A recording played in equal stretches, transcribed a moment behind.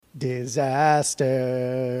Disaster.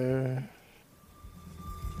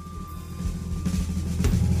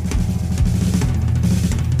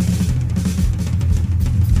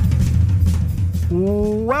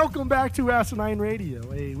 Welcome back to Asinine Radio,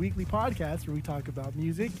 a weekly podcast where we talk about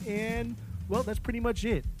music, and, well, that's pretty much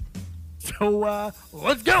it. So,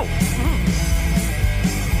 let's go!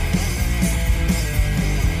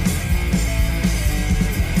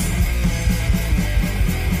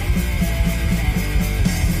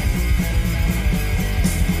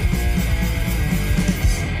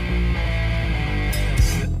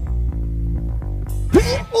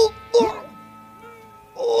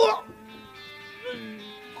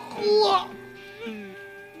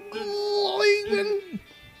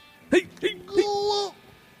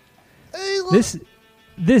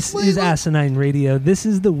 This is Asinine Radio. This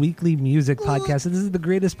is the weekly music podcast. This is the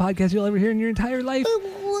greatest podcast you'll ever hear in your entire life,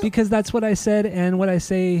 because that's what I said, and what I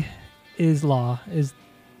say is law, is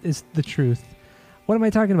the truth. What am I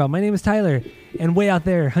talking about? My name is Tyler, and way out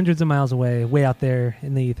there, hundreds of miles away, way out there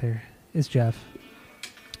in the ether, is Jeff.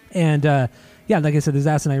 And yeah, like I said, this is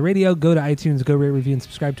Asinine Radio. Go to iTunes, go rate, review, and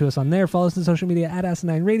subscribe to us on there. Follow us on social media at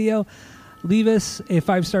Asinine Radio. Leave us a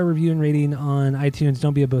 5-star review and rating on iTunes.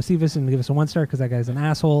 Don't be a Bocephus and give us a 1-star, because that guy's an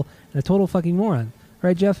asshole and a total fucking moron.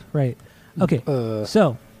 Right, Jeff? Right. Okay.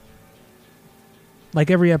 So, like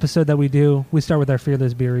every episode that we do, we start with our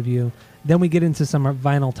Fearless Beer review. Then we get into some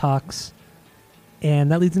vinyl talks.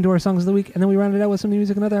 And that leads into our songs of the week. And then we round it out with some new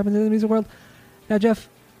music and other happens in the music world. Now, Jeff,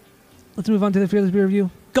 let's move on to the Fearless Beer review.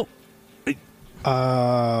 Go!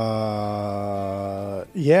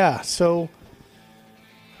 Yeah, so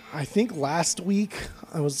I think last week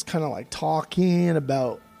I was kind of like talking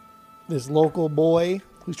about this local boy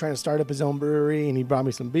who's trying to start up his own brewery, and he brought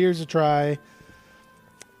me some beers to try.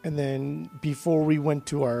 And then before we went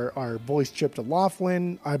to our boys trip to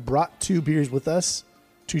Laughlin, I brought 2 beers with us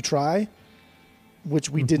to try, which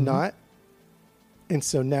we did not. And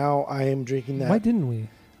so now I am drinking that. Why didn't we?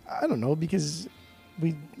 I don't know, because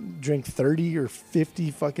we drank 30 or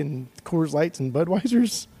 50 fucking Coors Lights and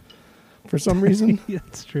Budweisers for some reason. Yeah,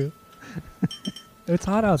 that's true. It's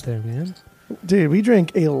hot out there, man. Dude, we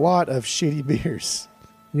drank a lot of shitty beers.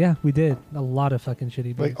 Yeah, we did. A lot of fucking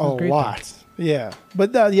shitty beers. Like a lot. Yeah.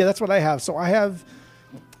 But yeah, that's what I have. So I have,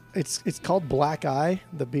 it's called Black Eye,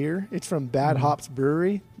 the beer. It's from Bad Hops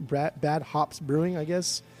Brewery. Bad Hops Brewing, I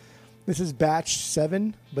guess. This is batch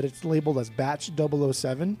 7, but it's labeled as batch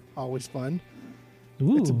 007. Always fun.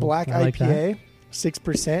 Ooh, it's a black like IPA,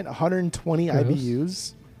 6%, 120 Gross.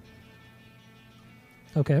 IBUs.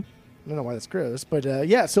 Okay. I don't know why that's gross, but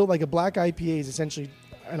yeah, so like a black IPA is essentially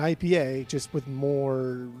an IPA just with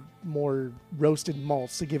more roasted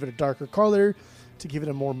malts to give it a darker color, to give it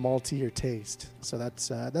a more maltier taste. So that's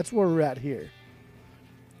where we're at here.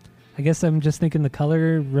 I guess I'm just thinking the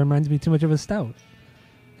color reminds me too much of a stout,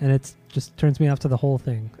 and it just turns me off to the whole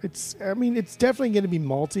thing. It's definitely going to be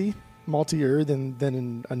maltier than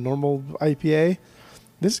in a normal IPA.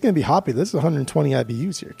 This is going to be hoppy. This is 120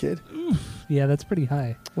 IBUs here, kid. Yeah, that's pretty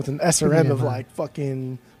high. With an SRM of like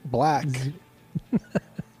fucking black.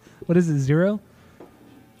 What is it, 0?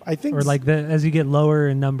 I think. Or like as you get lower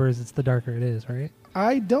in numbers, it's the darker it is, right?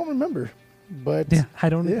 I don't remember, but yeah, I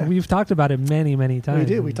don't. Yeah. We've talked about it many times. We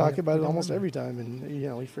did. We talk about it almost every time,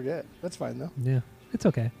 and we forget. That's fine though. Yeah, it's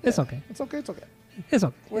okay. Yeah. It's okay. It's okay. It's okay. It's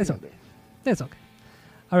okay. It's okay. It's okay.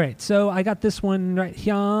 All right, so I got this one right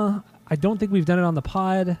here. I don't think we've done it on the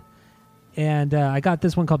pod, and I got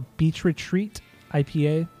this one called Beach Retreat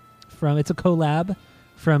IPA. It's a collab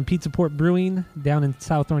from Pizza Port Brewing down in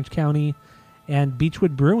South Orange County, and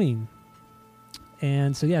Beechwood Brewing.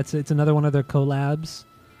 And so yeah, it's another one of their collabs.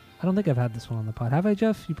 I don't think I've had this one on the pod. Have I,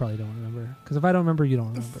 Jeff? You probably don't remember, because if I don't remember, you don't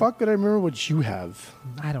remember. The fuck did I remember what you have?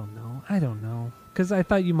 I don't know, because I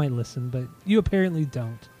thought you might listen, but you apparently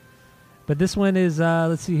don't. But this one is,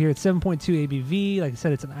 let's see here, it's 7.2 ABV. Like I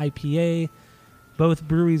said, it's an IPA. Both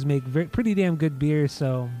breweries make pretty damn good beer,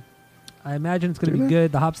 so I imagine it's going to be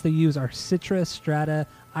good. The hops they use are Citra, Strata,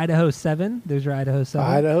 Idaho 7. There's your Idaho 7.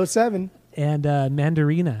 Idaho 7. And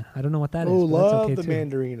Mandarina. I don't know what that is. Oh, love that's okay the too.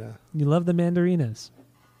 Mandarina. You love the Mandarinas.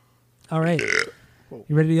 All right.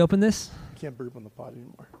 You ready to open this? I can't burp on the pod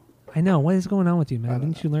anymore. I know. What is going on with you, man?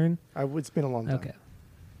 Didn't you learn? It's been a long time. Okay.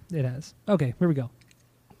 It has. Okay, here we go.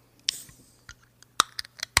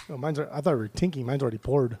 Oh, I thought we were tinking. Mine's already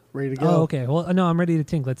poured, ready to go. Oh, okay. Well, no, I'm ready to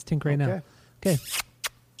tink. Let's tink right now. Okay.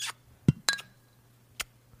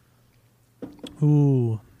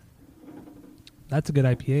 Ooh. That's a good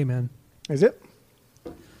IPA, man. Is it?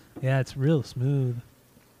 Yeah, it's real smooth.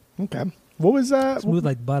 Okay. What was that? Smooth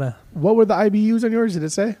like butter. What were the IBUs on yours? Did it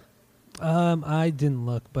say? I didn't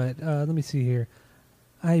look, but let me see here.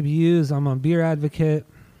 IBUs. I'm on Beer Advocate.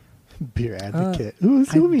 Beer Advocate.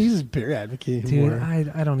 Who uses Beer Advocate anymore? Dude,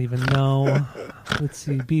 I don't even know. Let's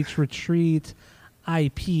see. Beach Retreat.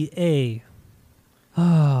 IPA.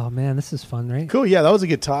 Oh, man, this is fun, right? Cool. Yeah, that was a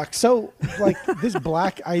good talk. So, like, this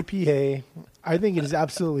black IPA, I think it is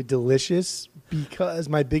absolutely delicious because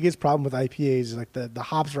my biggest problem with IPAs is like the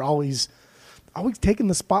hops are always taking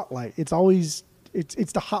the spotlight. It's always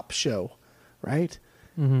it's the hop show, right?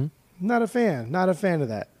 Mm-hmm. Not a fan of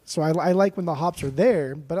that. So I like when the hops are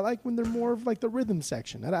there, but I like when they're more of like the rhythm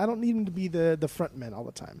section. I don't need them to be the front men all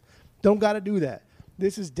the time. Don't got to do that.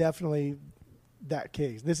 This is definitely that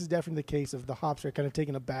case. This is definitely the case of the hops are kind of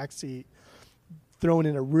taking a backseat, throwing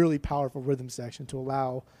in a really powerful rhythm section to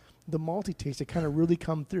allow the malty taste to kind of really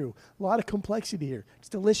come through. A lot of complexity here. It's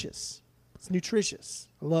delicious. It's nutritious.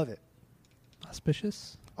 I love it.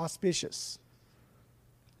 Auspicious.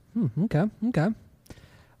 Okay.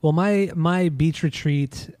 Well, my beach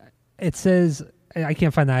retreat, it says I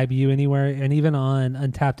can't find the IBU anywhere, and even on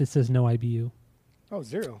Untapped it says no IBU. Oh,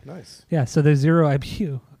 0. Nice. Yeah, so there's 0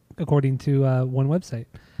 IBU according to one website.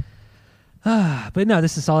 But no,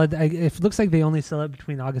 this is solid. It looks like they only sell it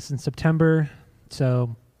between August and September,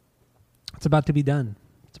 so it's about to be done.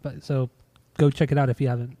 So go check it out if you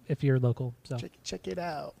haven't, if you're local. So check it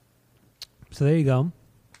out. So there you go.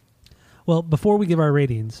 Well, before we give our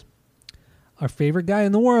ratings, our favorite guy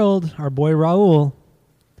in the world, our boy Raul,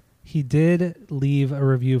 he did leave a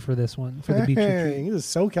review for this one, for the beach retreat. He's a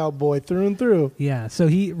SoCal boy through and through. Yeah, so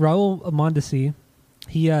Raul Mondesi,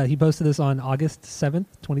 he posted this on August 7th,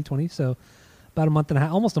 2020, so about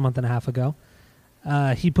almost a month and a half ago.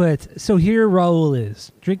 He put, so here Raul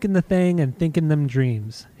is, drinking the thing and thinking them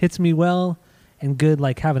dreams. Hits me well and good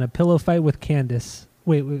like having a pillow fight with Candace.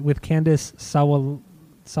 With Candace Sawanope?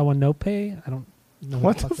 I don't know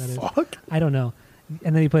what the fuck that is. I don't know.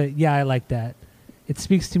 And then he put, yeah, I like that. It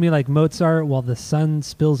speaks to me like Mozart while the sun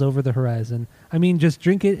spills over the horizon. I mean, just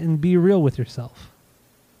drink it and be real with yourself.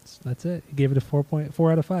 That's it. He gave it a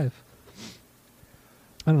 4.4 out of 5.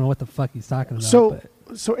 I don't know what the fuck he's talking about.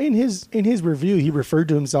 So in his review, he referred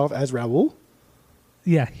to himself as Raul?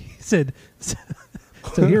 Yeah, he said, so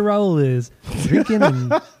here Raul is, drinking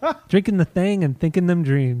the thing and thinking them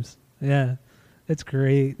dreams. Yeah, it's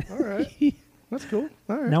great. All right. That's cool.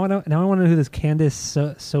 All right. Now I want to know who this Candace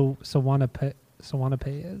Sawanope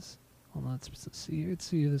is. Hold on, let's see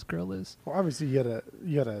who this girl is. Well, obviously you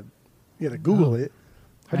gotta Google it.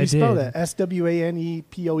 How do you spell that?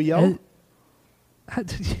 SWANEPOEL?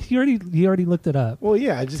 You already looked it up. Well,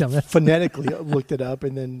 yeah, I just phonetically looked it up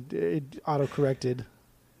and then it auto-corrected.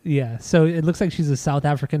 Yeah, so it looks like she's a South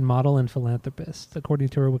African model and philanthropist. According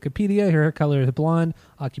to her Wikipedia, her hair color is blonde,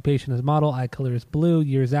 occupation is model, eye color is blue,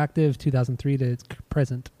 years active, 2003 to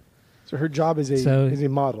present. So her job is a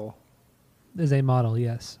model. Is a model,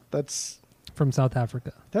 yes. That's from South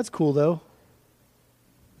Africa. That's cool, though.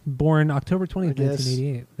 Born October 20th,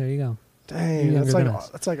 1988. There you go. Dang,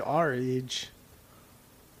 that's like our age.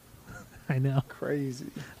 I know. Crazy.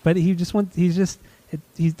 But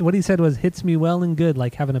what he said was, hits me well and good,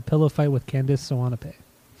 like having a pillow fight with Candace Sawanope.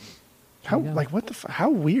 How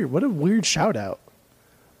weird. What a weird shout out.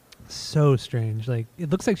 So strange. Like, it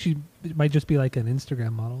looks like she might just be like an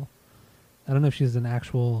Instagram model. I don't know if she's an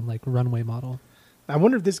actual like runway model. I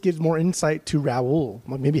wonder if this gives more insight to Raul.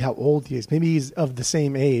 Maybe how old he is. Maybe he's of the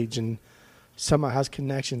same age and somehow has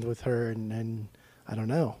connections with her. And I don't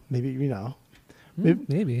know. Maybe,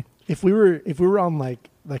 maybe. If we were on like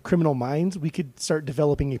Criminal Minds, we could start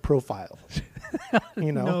developing a profile.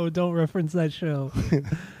 No, don't reference that show.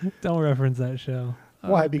 Don't reference that show.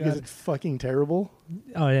 Why? Because it's fucking terrible?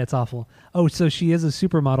 Oh, yeah, it's awful. Oh, so she is a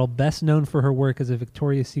supermodel, best known for her work as a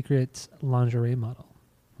Victoria's Secret lingerie model.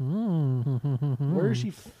 Where is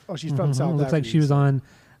she? She's from South Africa. Looks like she was on...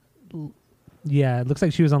 Yeah, it looks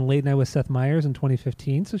like she was on Late Night with Seth Meyers in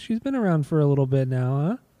 2015, so she's been around for a little bit now,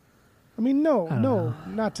 huh? I mean, no,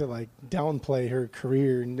 not to like downplay her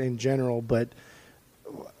career in general, but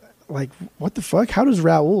like, what the fuck? How does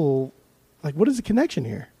Raul, like, what is the connection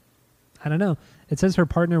here? I don't know. It says her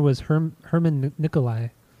partner was Herman Nicolai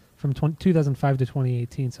from 2005 to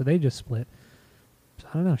 2018, so they just split. So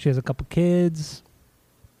I don't know. She has a couple kids.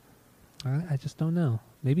 I just don't know.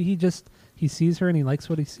 Maybe he sees her and he likes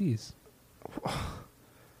what he sees.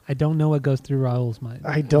 I don't know what goes through Raul's mind.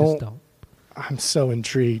 I just don't. I'm so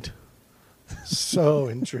intrigued. So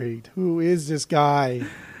intrigued. Who is this guy?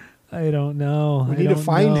 I don't know. We need to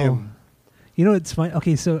find him. You know, it's fine.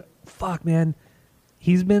 Okay, so fuck, man.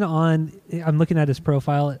 He's been on. I'm looking at his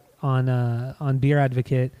profile on Beer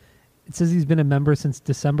Advocate. It says he's been a member since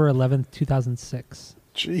December 11th, 2006.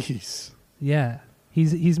 Jeez. Yeah,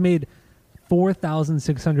 he's made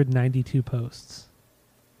 4,692 posts.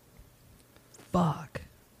 Fuck.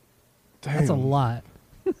 Damn. That's a lot.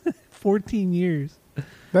 14 years.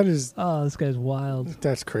 That is. Oh, this guy's wild.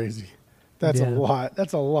 That's crazy. That's Yeah. a lot.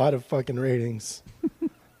 That's a lot of fucking ratings. I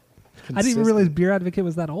didn't even realize Beer Advocate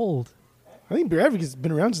was that old. I think Beer Advocate's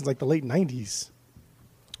been around since like the late 90s.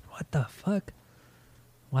 What the fuck?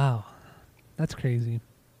 Wow. That's crazy.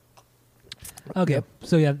 Okay, Yep.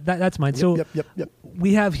 so yeah, that's mine. Yep, So yep.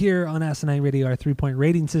 we have here on Asinine Radio our 3-point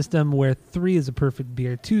rating system where 3 is a perfect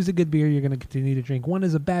beer, 2 is a good beer you're going to continue to drink, 1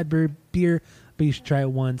 is a bad beer, but you should try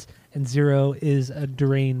it once, and 0 is a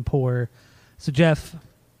drain pour. So Jeff,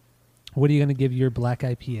 what are you going to give your black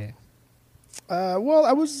IPA? Well,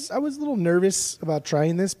 I was a little nervous about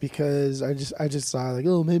trying this because I just saw like,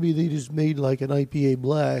 oh, maybe they just made like an IPA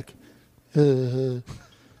black.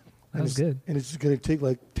 That was good. And it's just gonna taste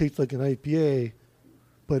like an IPA,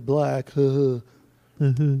 but black. And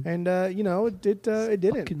you know, it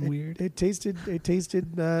didn't. Fucking weird. It tasted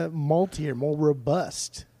maltier, more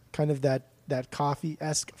robust, kind of that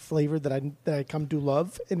coffee-esque flavor that I come to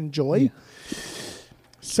love and enjoy. Yeah.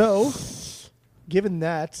 So, given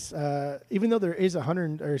that, even though there is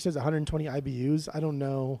 100 or it says 120 IBUs, I don't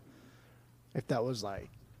know if that was like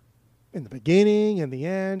in the beginning and the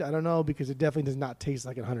end. I don't know, because it definitely does not taste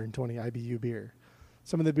like a 120 IBU beer.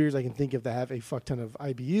 Some of the beers I can think of that have a fuck ton of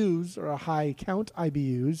IBUs or a high count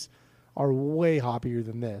IBUs are way hoppier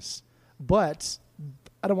than this. But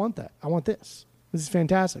I don't want that. I want this. This is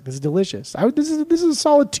fantastic. This is delicious. This is a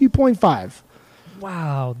solid 2.5.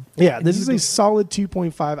 Wow. Yeah, And this you is a solid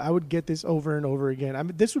 2.5. I would get this over and over again. I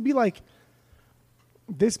mean, this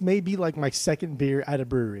may be like my second beer at a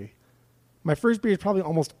brewery. My first beer is probably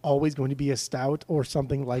almost always going to be a stout or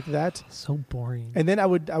something like that. So boring. And then I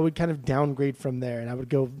would kind of downgrade from there, and I would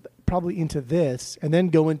go probably into this and then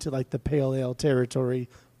go into like the pale ale territory,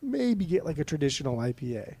 maybe get like a traditional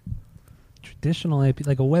IPA. Traditional IPA,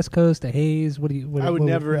 like a West Coast, a haze. What do you? I would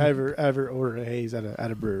never ever order a haze at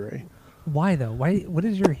a brewery. Why though? Why? What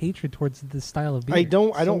is your hatred towards this style of beer? I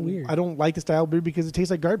don't Weird. I don't like the style of beer because it tastes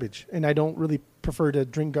like garbage, and I don't really prefer to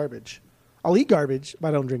drink garbage. I'll eat garbage, but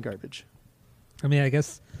I don't drink garbage. I mean, I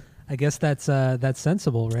guess that's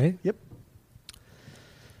sensible, right? Yep.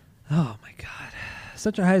 Oh my god,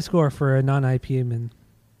 such a high score for a non-IPA man.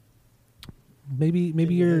 Maybe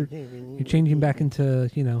you're changing back into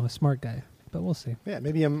a smart guy, but we'll see. Yeah,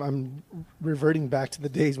 maybe I'm reverting back to the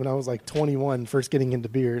days when I was like 21, first getting into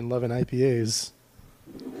beer and loving IPAs.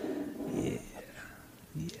 Yeah.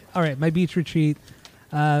 All right, my beach retreat.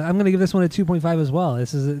 I'm going to give this one a 2.5 as well.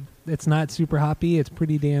 It's not super hoppy. It's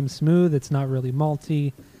pretty damn smooth. It's not really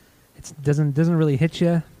malty. It doesn't really hit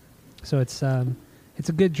you. So it's a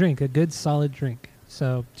good drink, a good solid drink.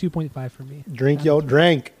 So 2.5 for me. Drink, yo,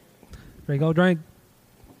 drink. Drink.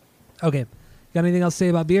 Okay. Got anything else to say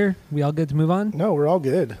about beer? We all good to move on? No, we're all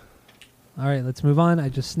good. All right, let's move on. I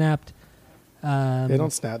just snapped. They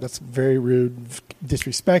don't snap. That's very rude,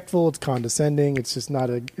 disrespectful. It's condescending. It's just not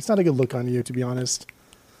a good look on you, to be honest.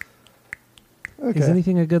 Okay. Is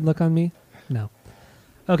anything a good look on me? No.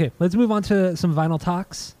 Okay, let's move on to some vinyls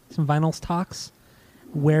talks.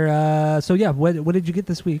 Where what did you get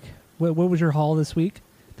this week? What was your haul this week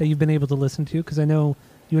that you've been able to listen to? Because I know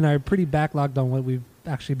you and I are pretty backlogged on what we've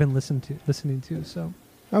actually been listening to. So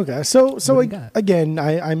okay, so What do you got? again,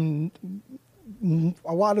 I'm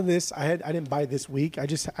a lot of this I didn't buy this week. I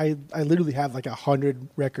literally have like 100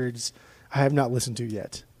 records I have not listened to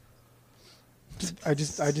yet. I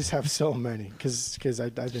just have so many because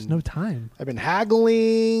I've there's been no time. I've been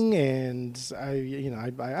haggling and I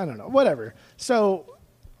don't know, whatever. So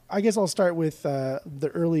I guess I'll start with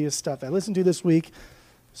the earliest stuff I listened to this week.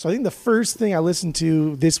 So I think the first thing I listened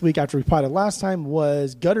to this week after we potted last time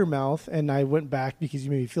was Guttermouth, and I went back because you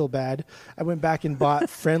made me feel bad. I went back and bought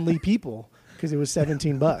Friendly People because it was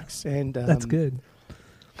 $17, and That's good.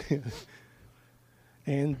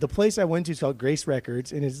 And the place I went to is called Grace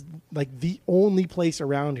Records, and is like the only place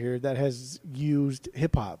around here that has used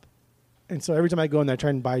hip hop. And so every time I go in there, I try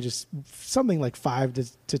and buy just something like $5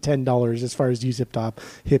 to $10 as far as used hip hop.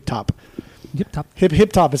 Hip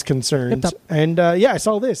top is concerned. Hip-top. And I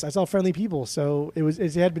saw this. I saw Friendly People. So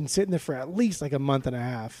it had been sitting there for at least like a month and a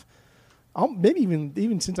half. Maybe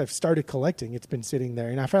even since I've started collecting, it's been sitting there.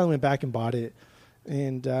 And I finally went back and bought it.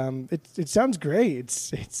 And it sounds great.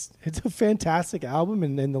 It's a fantastic album,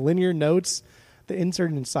 and the linear notes, the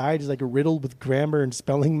insert inside is like riddled with grammar and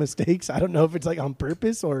spelling mistakes. I don't know if it's like on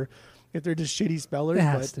purpose or if they're just shitty spellers. It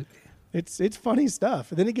has to be. It's funny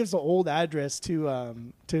stuff. And then it gives the old address to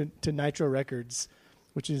Nitro Records,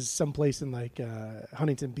 which is someplace in like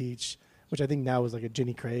Huntington Beach, which I think now is like a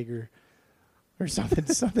Jenny Craig or or something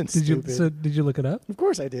Did you stupid. did you look it up? Of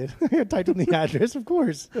course I did. I typed in the address, of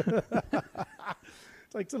course.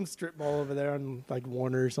 It's like some strip mall over there on like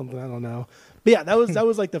Warner or something. I don't know. But yeah, that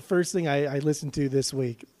was like the first thing I listened to this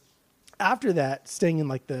week. After that, staying in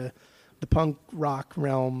like the punk rock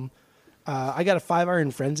realm, I got a 5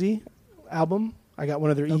 Iron Frenzy album. I got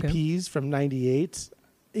one of their EPs from '98.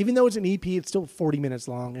 Even though it's an EP, it's still 40 minutes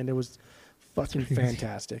long, and it was fucking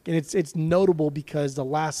fantastic. And it's notable because the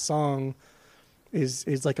last song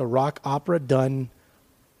is like a rock opera done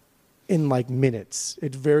in like minutes.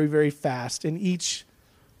 It's very, very fast, and each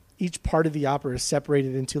part of the opera is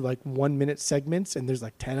separated into like 1 minute segments, and there's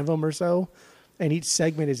like 10 of them or so. And each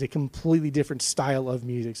segment is a completely different style of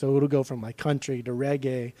music. So it'll go from like country to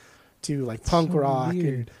reggae to like punk rock.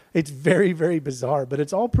 And it's very, very bizarre, but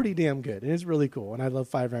it's all pretty damn good. And it's really cool. And I love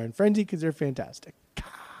 5 Iron Frenzy because they're fantastic.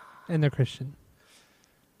 And they're Christian.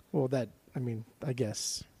 Well, I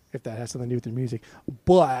guess if that has something to do with their music.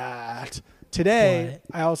 But today,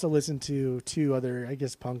 I also listened to 2 other, I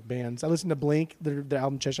guess, punk bands. I listened to Blink, their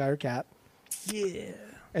album Cheshire Cat. Yeah.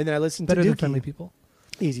 And then I listened Better to than Dookie. Friendly People.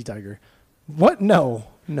 Easy Tiger. What? No.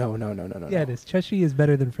 Yeah, it is. Cheshire is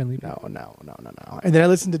better than Friendly People. No. And then I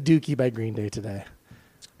listened to Dookie by Green Day today.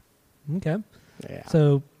 Okay. Yeah.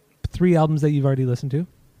 So 3 albums that you've already listened to.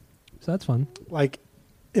 So that's fun. Like,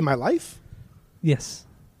 in my life? Yes.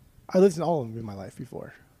 I listened to all of them in my life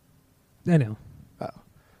before. I know. Oh.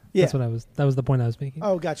 Yeah. That was the point I was making.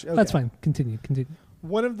 Oh, gotcha. Okay. That's fine. Continue.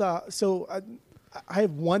 One of the... So, I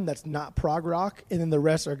have one that's not prog rock, and then the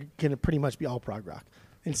rest are going to pretty much be all prog rock.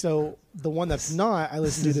 And so the one that's not, I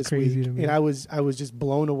listened to this week, and I was just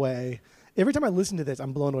blown away. Every time I listen to this,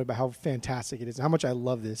 I'm blown away by how fantastic it is and how much I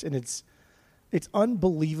love this. And it's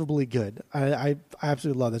unbelievably good. I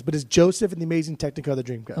absolutely love this. But it's Joseph and the Amazing Technicolor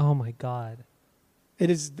Dreamcoat. Oh my God.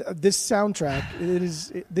 It is this soundtrack.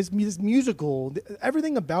 This musical.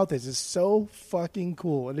 Everything about this is so fucking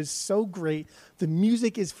cool. It is so great. The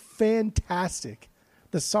music is fantastic.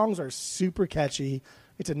 The songs are super catchy.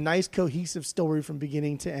 It's a nice, cohesive story from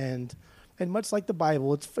beginning to end. And much like the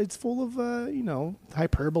Bible, it's full of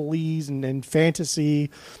hyperboles and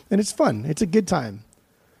fantasy, and it's fun. It's a good time.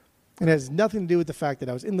 And it has nothing to do with the fact that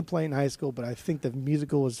I was in the play in high school, but I think the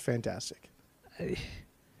musical was fantastic. I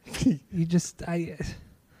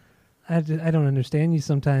don't understand you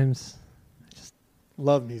sometimes.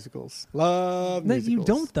 Love musicals. Love musicals. You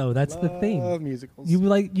don't though. That's the thing. Love musicals. You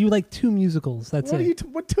like 2 musicals. That's it.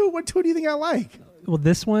 What two do you think I like? Well,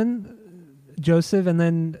 this one, Joseph, and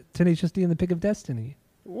then Tenacious D and the Pick of Destiny.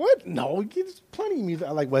 What? No, there's plenty of music.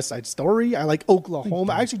 I like West Side Story. I like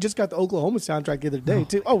Oklahoma. I actually just got the Oklahoma soundtrack the other day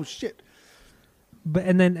too. Oh shit! But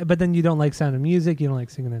then you don't like Sound of Music. You don't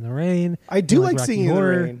like Singing in the Rain. I do like Singing in the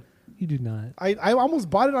Rain. You do not. I almost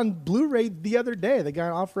bought it on Blu-ray the other day. The guy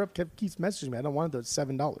on OfferUp keeps messaging me. I don't want it. It's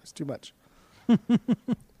 $7. Too much.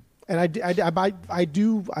 And I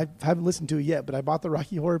haven't listened to it yet, but I bought the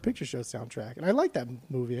Rocky Horror Picture Show soundtrack, and I like that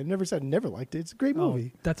movie. I never said I never liked it. It's a great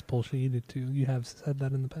movie. That's bullshit. You did too. You have said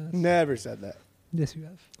that in the past. Never said that. Yes, you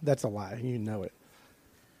have. That's a lie. You know it.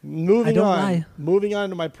 Moving on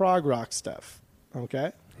to my prog rock stuff.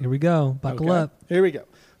 Okay. Here we go. Buckle up. Here we go.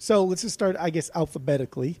 So let's just start, I guess,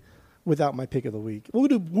 alphabetically, without my pick of the week. We'll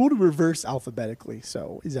do reverse alphabetically.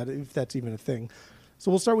 So if that's even a thing. So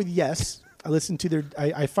we'll start with Yes. I listened to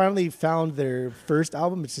I finally found their first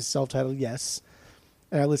album. It's just self-titled Yes.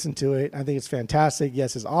 And I listened to it. I think it's fantastic.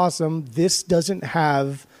 Yes is awesome. This doesn't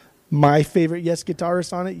have my favorite Yes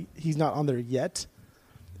guitarist on it. He's not on there yet.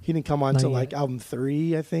 He didn't come on until like album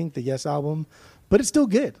 3, I think, the Yes album. But it's still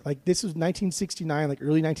good. Like this was 1969, like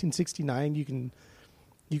early 1969. You can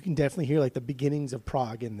definitely hear like the beginnings of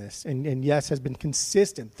prog in this. And Yes has been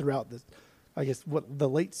consistent throughout the, I guess, the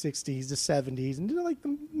late 60s, the 70s, and like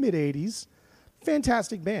the mid 80s.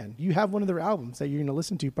 Fantastic band. You have one of their albums that you're going to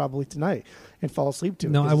listen to probably tonight and fall asleep to.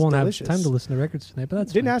 No, I won't have time to listen to records tonight, but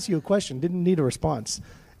that's Didn't ask you a question. Didn't need a response.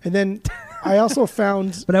 And then I also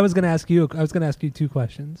found... But I was going to ask you 2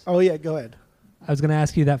 questions. Oh, yeah, go ahead. I was going to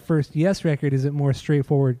ask you that first Yes record, is it more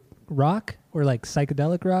straightforward rock or like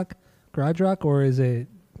psychedelic rock, garage rock, or is it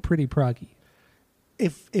pretty proggy?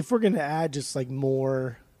 If we're going to add just like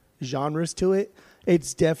more genres to it,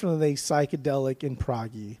 it's definitely psychedelic and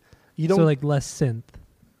proggy. So like less synth.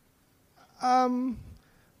 I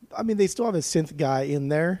mean, they still have a synth guy in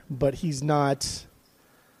there, but he's not.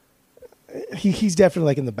 He's definitely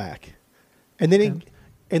like in the back, and they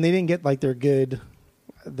didn't get like their good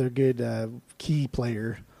key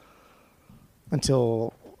player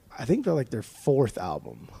until I think they're like their 4th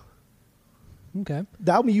album. Okay,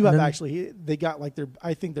 the album you have actually they got like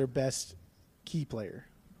their best key player.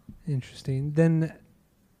 Interesting. Then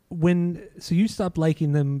So you stopped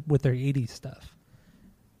liking them with their 80s stuff.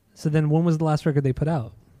 So then when was the last record they put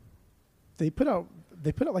out? They put out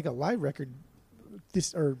like a live record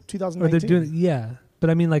this or Or 2019. they're doing yeah, but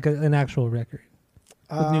I mean like an actual record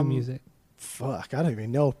with new music. Fuck, I don't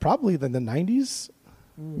even know. Probably in the 90s,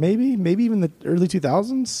 maybe even the early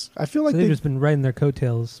 2000s. I feel like So they've just been riding their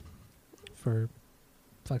coattails for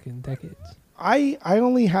fucking decades. I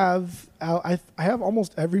only have I have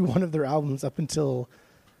almost every one of their albums up until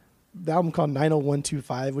the album called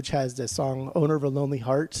 90125, which has the song "Owner of a Lonely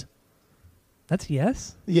Heart." That's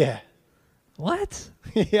Yes? Yeah, What?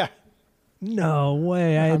 yeah, No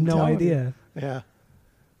way. I had I'm no telling idea. yeah,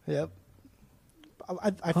 yep.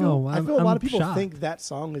 I feel I'm a lot of people shocked. think that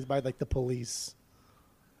song is by like the Police.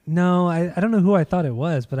 No, I don't know who I thought it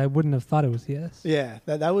was, but I wouldn't have thought it was Yes. Yeah,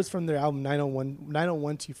 that was from their album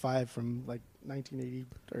 90125 from like 1980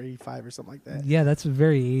 or 85 or something like that. Yeah, that's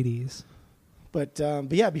very 80s. But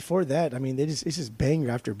yeah, before that, I mean, it's just banger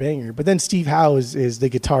after banger. But then Steve Howe is the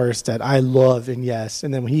guitarist that I love in Yes.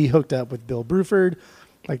 And then when he hooked up with Bill Bruford,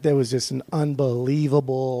 like that was just an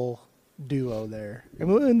unbelievable duo there.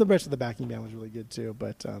 And the rest of the backing band was really good too.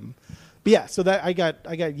 But yeah, so that I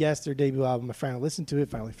got Yes, their debut album. I finally listened to it,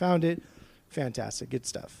 finally found it. Fantastic, good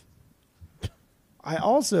stuff. I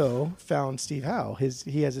also found Steve Howe.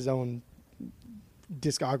 He has his own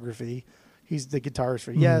discography. He's the guitarist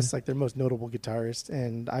for Yes, like their most notable guitarist.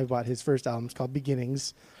 And I bought his first album. It's called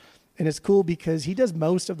Beginnings. And it's cool because he does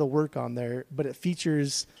most of the work on there, but it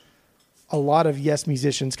features a lot of Yes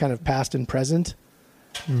musicians kind of past and present.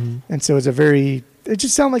 And so it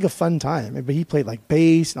just sounded like a fun time. But he played like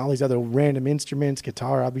bass and all these other random instruments,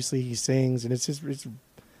 guitar, obviously he sings. And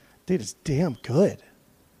dude, it's damn good.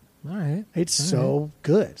 All right. It's All so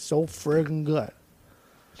good. So friggin' good.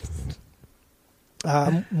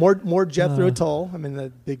 More Jethro Tull. I'm in the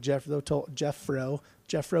big Jethro Tull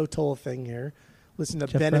thing here. Listen to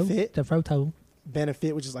Jethro Tull.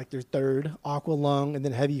 Benefit, which is like their third. Aqualung, and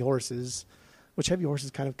then Heavy Horses, which Heavy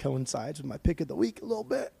Horses kind of coincides with my pick of the week a little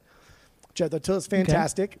bit. Jethro Tull is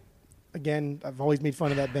fantastic. Okay. Again, I've always made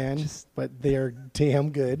fun of that band, but they are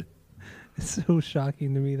damn good. It's so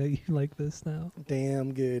shocking to me that you like this now.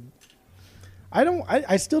 Damn good.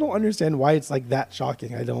 I still don't understand why it's like that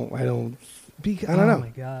shocking. I don't know. Oh my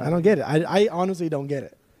God. I don't get it. I honestly don't get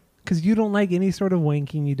it. Because you don't like any sort of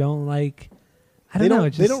wanking. You don't like. I don't know.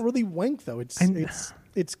 They don't really wank though. It's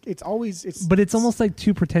always. But it's almost like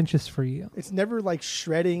too pretentious for you. It's never like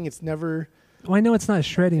shredding. It's never. Well, I know it's not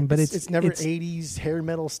shredding, but it's never 80s hair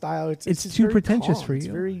metal style. It's too pretentious calm. for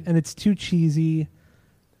you, and it's too cheesy.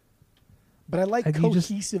 But I like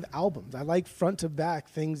cohesive albums. I like front to back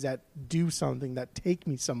things that do something, that take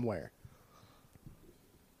me somewhere.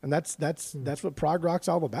 And that's what prog rock's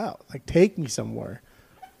all about. Like, take me somewhere.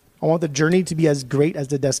 I want the journey to be as great as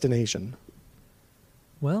the destination.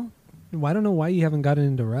 Well, I don't know why you haven't gotten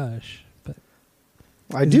into Rush, but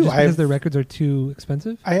I do. Because their records are too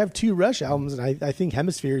expensive? I have 2 Rush albums, and I think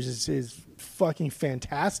Hemispheres is fucking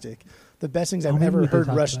fantastic. The best things I've ever heard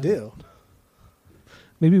Rush do.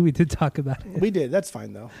 Maybe we did talk about it. We did. That's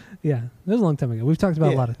fine, though. Yeah. It was a long time ago. We've talked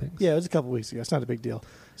about a lot of things. Yeah, it was a couple weeks ago. It's not a big deal.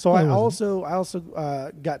 So I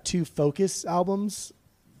also got 2 Focus albums,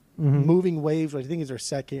 Moving Waves, which I think is their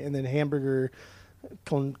second, and then Hamburger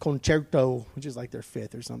Concerto, which is like their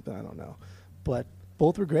 5th or something. I don't know. But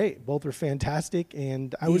both were great. Both were fantastic.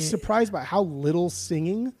 And I was surprised by how little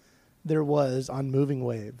singing there was on Moving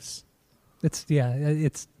Waves. It's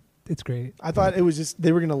great. I thought it was just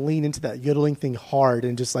they were going to lean into that yodeling thing hard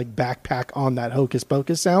and just like backpack on that Hocus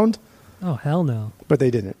Pocus sound. Oh, hell no. But they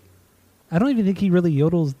didn't. I don't even think he really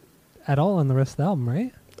yodels at all on the rest of the album,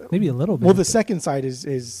 right? Maybe a little bit. Well, the second side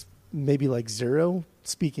is maybe like zero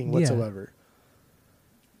speaking whatsoever.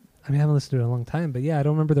 I mean, I haven't listened to it in a long time, but yeah, I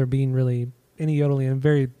don't remember there being really any yodeling and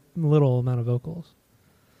very little amount of vocals.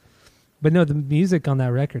 But no, the music on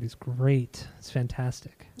that record is great. It's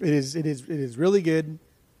fantastic. It is really good.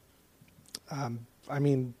 I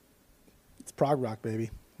mean, it's prog rock,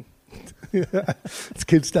 baby. It's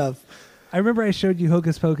good stuff. I remember I showed you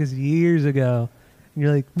Hocus Pocus years ago, and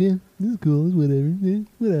you're like, "Yeah, this is cool. Whatever,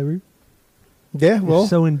 whatever." Yeah, well, you're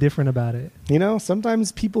so indifferent about it. You know,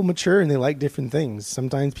 sometimes people mature and they like different things.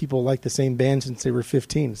 Sometimes people like the same band since they were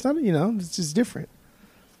 15. It's not, it's just different.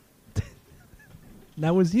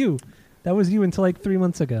 That was you. That was you until like 3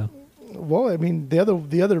 months ago. Well, I mean,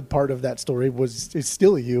 the other part of that story is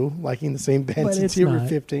still you liking the same band but since you were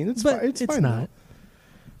 15. It's fine. It's fine. Not.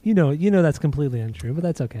 You know that's completely untrue, but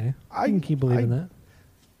that's okay. You can keep believing that.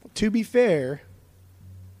 To be fair,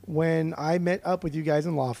 when I met up with you guys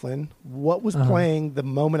in Laughlin, what was playing the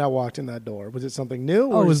moment I walked in that door? Was it something new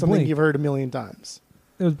or was it something Blink. you've heard a million times?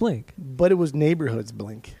 It was Blink. but it was Neighborhoods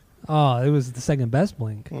Blink. Oh, it was the second best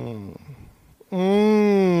Blink. I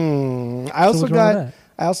also what's wrong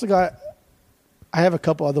with got. I have a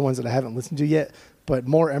couple other ones that I haven't listened to yet, but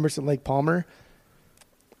more Emerson Lake Palmer.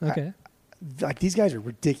 Okay. Like these guys are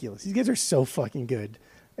ridiculous. These guys are so fucking good.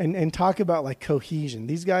 And talk about like cohesion.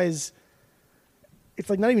 These guys, it's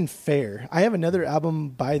like not even fair. I have another album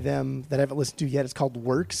by them that I haven't listened to yet. It's called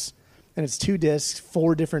Works, and it's 2 discs,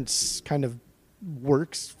 4 different kind of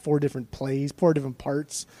works, 4 different plays, 4 different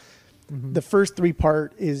parts. Mm-hmm. The first three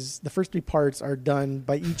parts are done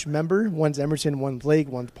by each member. One's Emerson, one's Lake,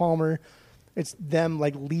 one's Palmer. It's them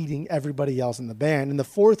like leading everybody else in the band, and the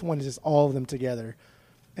fourth one is just all of them together.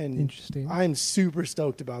 And Interesting. I'm super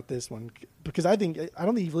stoked about this one because I don't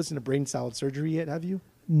think you've listened to Brain Salad Surgery yet, have you?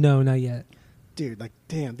 No, not yet. Dude, like,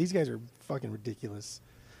 damn, these guys are fucking ridiculous.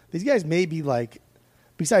 These guys may be like,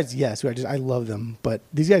 besides Yes, who I love them, but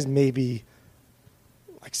these guys may be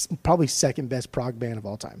like probably second best prog band of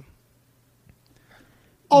all time.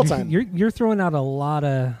 All time. You're throwing out a lot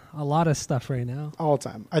of stuff right now. All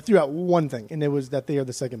time. I threw out one thing, and it was that they are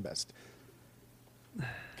the second best.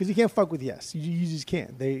 Because you can't fuck with Yes. You just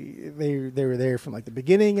can't. They were there from like the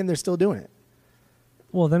beginning, and they're still doing it.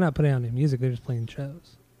 Well, they're not putting out new music; they're just playing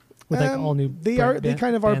shows with like all new. They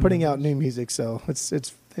kind of are putting out new music, so it's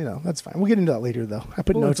that's fine. We'll get into that later, though. I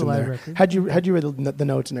put notes in there. Record. Had you read the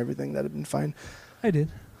notes and everything? That'd have been fine. I did.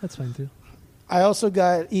 That's fine too. I also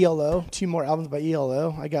got ELO, 2 more albums by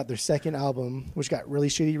ELO. I got their second album, which got really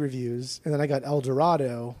shitty reviews, and then I got El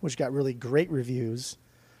Dorado, which got really great reviews.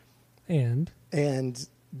 And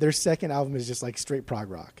their second album is just like straight prog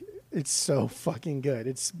rock. It's so fucking good.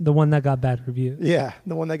 It's the one that got bad reviews. Yeah,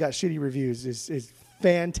 the one that got shitty reviews is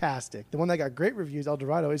fantastic. The one that got great reviews, El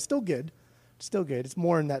Dorado, is still good. It's still good. It's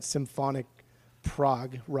more in that symphonic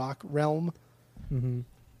prog rock realm. Mm-hmm.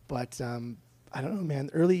 But I don't know, man.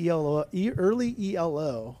 Early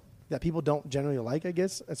ELO that people don't generally like, I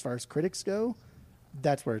guess, as far as critics go,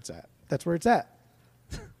 that's where it's at. That's where it's at.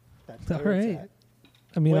 That's All where right. it's at.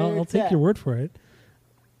 I mean, I'll take your word for it.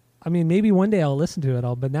 I mean, maybe one day I'll listen to it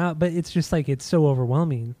all, but it's just like it's so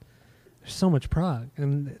overwhelming. There's so much prog,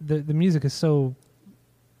 and the music is so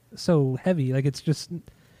heavy. Like it's just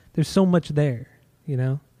there's so much there. You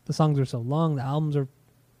know, the songs are so long, the albums are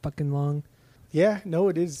fucking long. Yeah, no,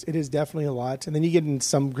 it is. It is definitely a lot. And then you get in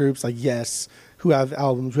some groups like Yes, who have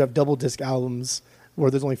double disc albums where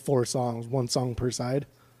there's only 4 songs, 1 song per side.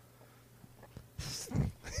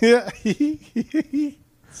 Yeah.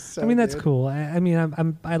 So I mean, that's good. cool. I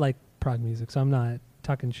mean, I like prog music, so I'm not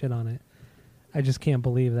talking shit on it. I just can't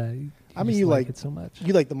believe that. You like it so much.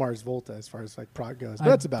 You like the Mars Volta as far as like prog goes. But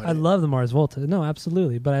that's about it. I love the Mars Volta. No,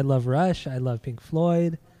 absolutely. But I love Rush. I love Pink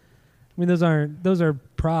Floyd. I mean, those are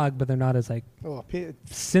prog, but they're not as like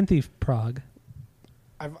synthy prog.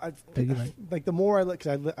 Like the more I look,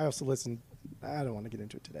 because I also listen. I don't want to get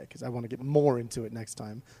into it today because I want to get more into it next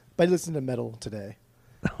time. But I listened to metal today.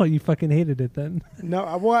 Oh, you fucking hated it then? No,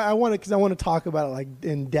 I want to because I want to talk about it like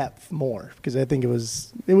in depth more because I think it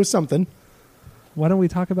was something. Why don't we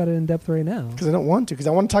talk about it in depth right now? Because I don't want to. Because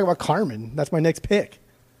I want to talk about Carmen. That's my next pick.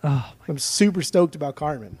 Oh, I'm super stoked about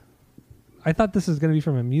Carmen. I thought this was going to be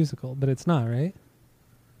from a musical, but it's not, right?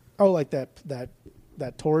 Oh, like that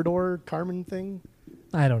Toreador Carmen thing?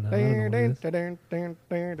 I don't know. What it is.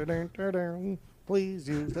 Please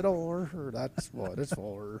use the door. That's what it's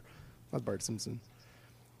for. That's Bart Simpson.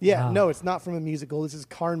 Yeah, Wow. No, it's not from a musical. This is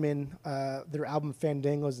Carmen, their album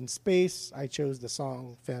Fandangos in Space. I chose the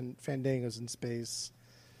song Fandangos in Space.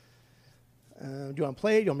 Do you want to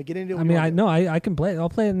play it? Do you want me to get into it? I mean, I can play it. I'll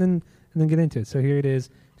play it and then get into it. So here it is.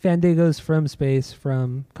 Fandangos from Space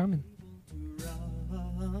from Carmen.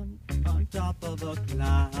 On top of a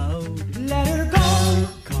cloud, let her go.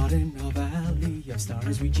 Caught in a valley of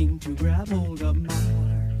stars, reaching to grab hold of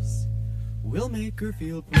Mars. We'll make her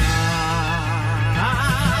feel proud.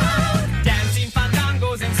 Dancing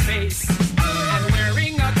fandangos in space and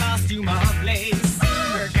wearing a costume of lace.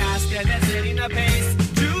 Her casket is setting a pace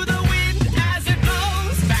to the wind as it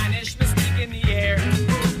blows. Spanish mystique in the air,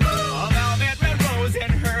 a velvet red rose in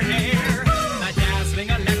her hair. A dazzling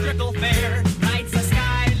electrical flare lights the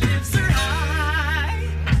sky, lifts her high.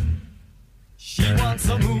 She wants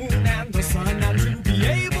the moon and the sun and to be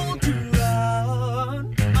able to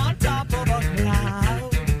run on top of a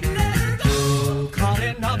cloud. Let her go. Caught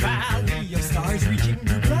in a valley of stars, reaching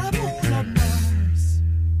to grab hold of Mars.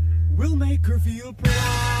 We'll make her feel proud.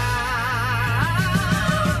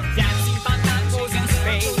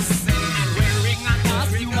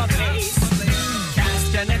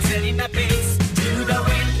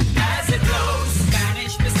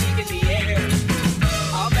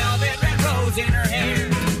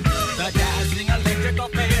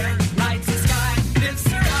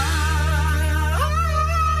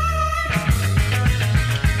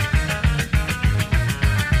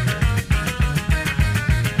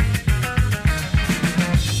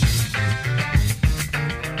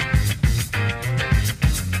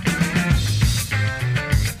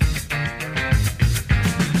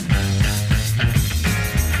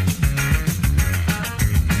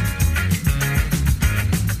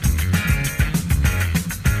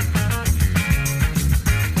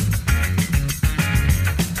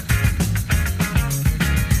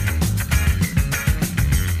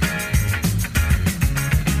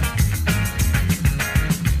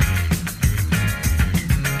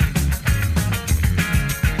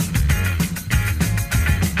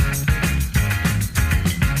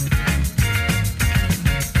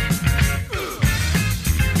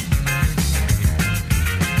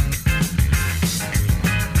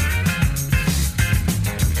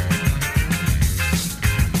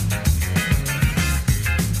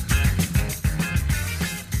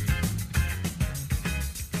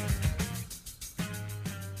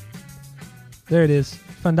 There it is.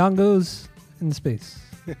 Fandangos in Space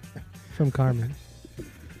from Carmen.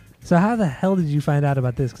 So how the hell did you find out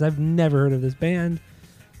about this? Because I've never heard of this band,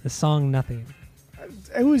 the song, nothing.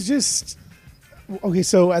 It was just okay.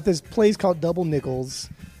 So at this place called Double Nickels,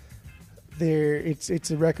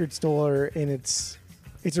 it's a record store, and it's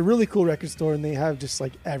a really cool record store, and they have just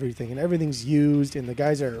like everything, and everything's used, and the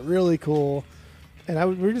guys are really cool.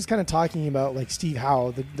 And we were just kind of talking about like Steve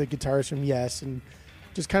Howe, the guitarist from Yes, and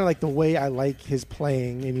just kind of like the way I like his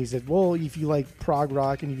playing. And he said, well, if you like prog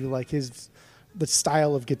rock and if you like the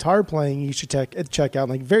style of guitar playing, you should check out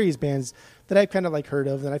like various bands that I've kind of like heard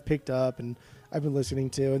of that I've picked up and I've been listening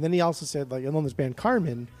to. And then he also said, like, I know this band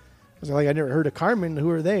Carmen. I was like, I never heard of Carmen. Who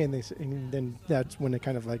are they? And then that's when it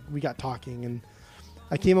kind of like we got talking, and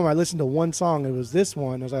I came home. I listened to one song. It was this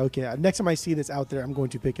one. I was like, okay, next time I see this out there, I'm going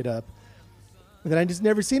to pick it up. And then I just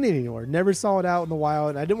never seen it anymore. Never saw it out in the wild.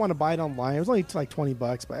 And I didn't want to buy it online. It was only like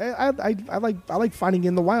 $20, but I like finding it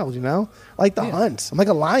in the wild. You know, I like the hunts. I'm like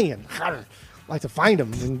a lion. I like to find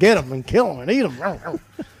them and get them and kill them and eat them.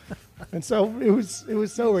 And so it was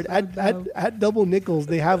so weird. At Double Nickels,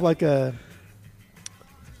 they have like a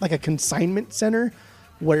consignment center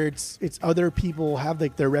where it's other people have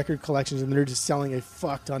like their record collections, and they're just selling a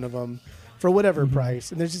fuck ton of them for whatever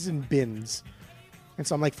price, and they're just in bins. And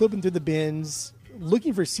so I'm like flipping through the bins,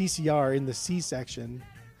 looking for CCR in the C section,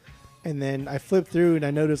 and then I flipped through and I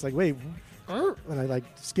noticed like, wait, and I like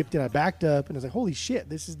skipped it. I backed up and I was like, holy shit,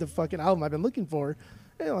 this is the fucking album I've been looking for.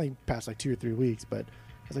 It only passed like 2 or 3 weeks, but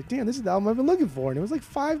I was like, damn, this is the album I've been looking for, and it was like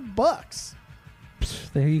 $5.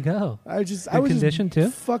 There you go. I was just too?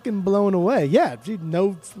 fucking blown away. Yeah, there's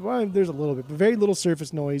a little bit, but very little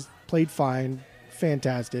surface noise. Played fine,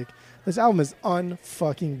 fantastic. This album is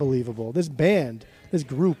unfucking believable. This band, this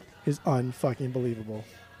group is unfucking believable.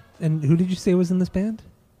 And who did you say was in this band?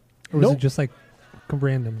 Or was it just like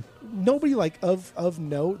random? Nobody like of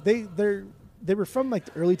note. They were from like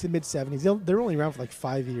the early to mid 70s. They're only around for like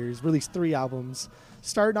 5 years. Released 3 albums.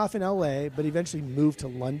 Started off in LA, but eventually moved to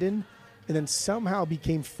London, and then somehow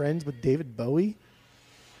became friends with David Bowie.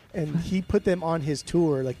 And he put them on his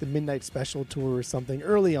tour, like the Midnight Special tour or something,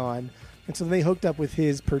 early on. And so they hooked up with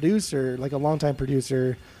his producer, like a longtime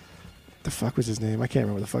producer. The fuck was his name? I can't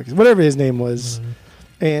remember what the fuck is. Whatever his name was.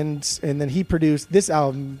 And then he produced this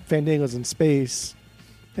album, Fandangos in Space.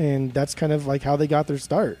 And that's kind of like how they got their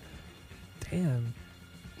start. Damn.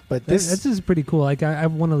 But this is pretty cool. Like I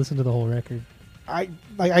want to listen to the whole record. I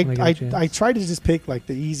tried to just pick like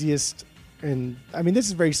the easiest, and I mean this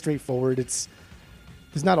is very straightforward. There's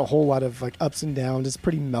not a whole lot of like ups and downs. It's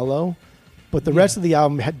pretty mellow, but the rest of the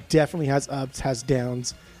album definitely has ups, has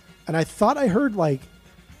downs, and I thought I heard like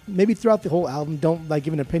maybe throughout the whole album. Don't like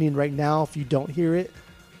give an opinion right now if you don't hear it,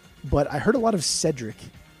 but I heard a lot of Cedric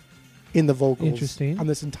in the vocals on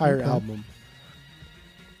this entire album,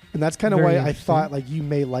 and that's kind of why I thought like you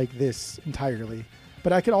may like this entirely.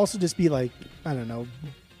 But I could also just be like, I don't know,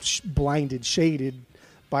 blinded, shaded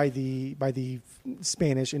by the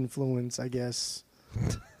Spanish influence, I guess.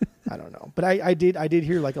 I don't know. But I did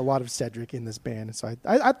hear like a lot of Cedric in this band, so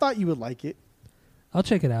I thought you would like it. I'll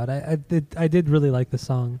check it out. I did really like the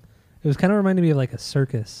song. It was kind of reminding me of like a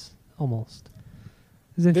circus almost.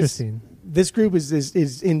 It's interesting. This group is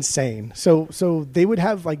insane. So they would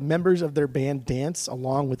have like members of their band dance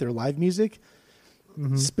along with their live music.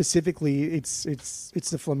 Mm-hmm. Specifically, it's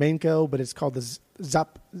the flamenco, but it's called the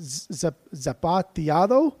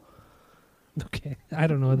zapateado. Okay, I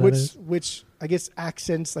don't know what that is. Which I guess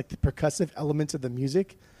accents like the percussive elements of the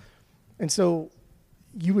music, and so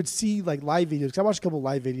you would see like live videos. 'Cause I watched a couple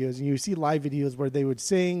live videos, and you would see live videos where they would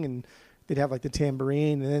sing and they'd have like the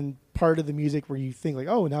tambourine, and then part of the music where you think like,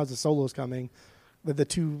 oh, now's the solo's coming. The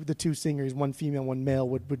two singers, one female, one male,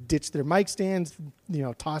 would ditch their mic stands,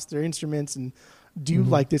 toss their instruments and do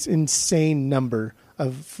like this insane number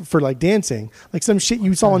for like dancing, like some shit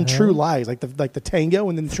you saw in True Lies, like the tango,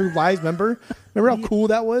 and then True Lies. Remember how cool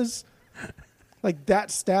that was? Like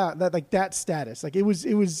that status, like it was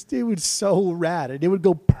so rad, and it would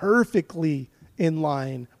go perfectly in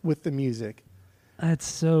line with the music. That's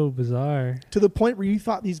so bizarre. To the point where you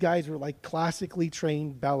thought these guys were like classically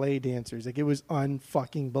trained ballet dancers. Like it was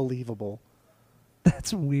unfucking believable.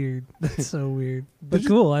 That's weird. That's so weird. But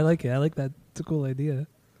cool. I like it. I like that. It's a cool idea.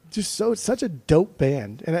 Just such a dope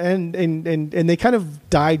band. And they kind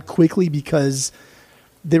of died quickly because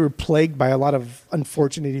they were plagued by a lot of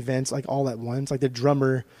unfortunate events like all at once. Like the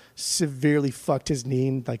drummer severely fucked his knee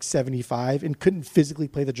in like 75 and couldn't physically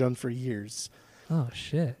play the drums for years. Oh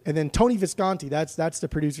shit! And then Tony Visconti, that's the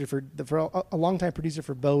producer for a longtime producer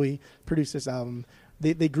for Bowie, produced this album.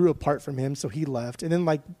 they grew apart from him, so he left. And then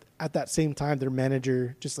like at that same time, their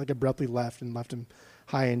manager just like abruptly left and left him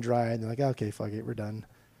high and dry. And they're like, okay, fuck it, we're done.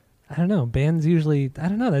 I don't know. Bands usually, I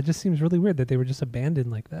don't know. That just seems really weird that they were just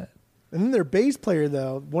abandoned like that. And then their bass player,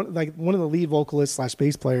 though, one of the lead vocalists /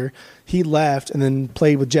 bass player, he left and then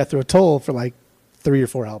played with Jethro Tull for like 3 or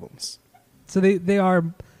 4 albums. So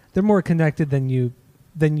they're more connected than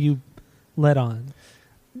you let on.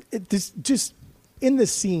 This just in the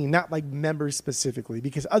scene, not like members specifically,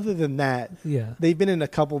 because other than that, Yeah. they've been in a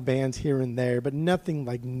couple bands here and there, but nothing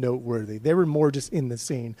like noteworthy. They were more just in the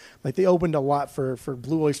scene. Like they opened a lot for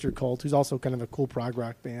Blue Oyster Cult, who's also kind of a cool prog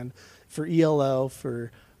rock band, for ELO,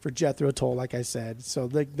 for Jethro Tull, like I said. So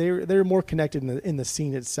like they're more connected in the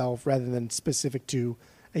scene itself rather than specific to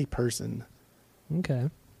a person.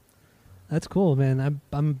 Okay. That's cool, man.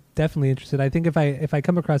 I'm definitely interested. I think if I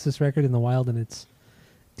come across this record in the wild and it's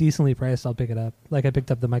decently priced, I'll pick it up. Like I picked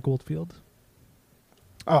up the Mike Oldfield.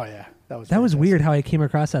 Oh yeah, that was That was fantastic. weird how I came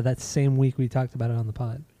across that same week we talked about it on the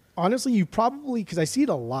pod. Honestly, you probably, because I see it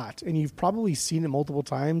a lot, and you've probably seen it multiple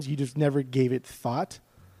times. You just never gave it thought.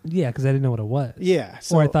 Yeah, because I didn't know what it was. Yeah,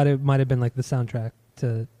 so Or I thought it might have been like the soundtrack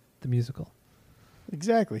to the musical.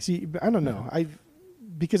 exactly. See, I don't know.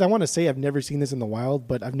 Because I want to say I've never seen this in the wild,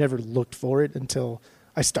 but I've never looked for it until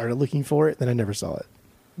I started looking for it. Then I never saw it.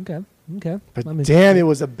 Okay. But I'm damn, interested. it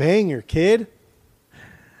was a banger, kid.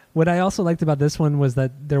 What I also liked about this one was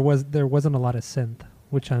that there wasn't a lot of synth,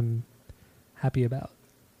 which I'm happy about.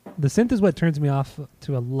 The synth is what turns me off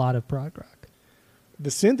to a lot of prog rock. The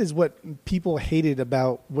synth is what people hated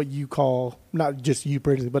about what you call, not just you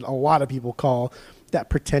personally, but a lot of people call that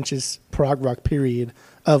pretentious prog rock period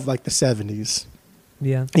of like the 70s,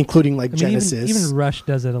 Yeah. including like I mean, Genesis. even Rush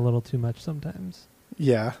does it a little too much sometimes.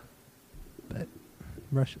 Yeah. But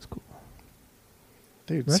Rush is cool.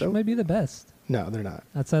 Dude, Rush might be the best no, they're not.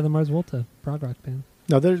 outside of the Mars Volta prog rock band.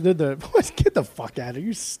 No, they're the, get the fuck out of here.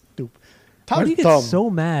 You're stupid. Why Tyler do you get Thumb. so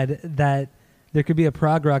mad that there could be a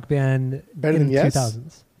prog rock band Better in than the Yes?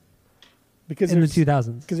 2000s? Because In the there's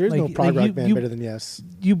 2000s. because there's no Like- prog like rock you- band you- better than Yes.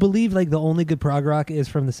 You believe like the only good prog rock is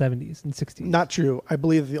from the 70s and 60s. Not true. I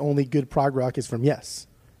believe the only good prog rock is from Yes.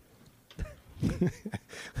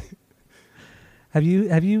 Have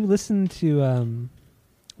you listened to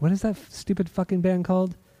what is that stupid fucking band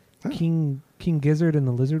called? Huh. King Gizzard and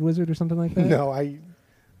the Lizard Wizard or something like that?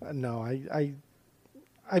 No,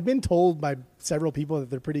 I've been told by several people that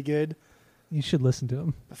they're pretty good. You should listen to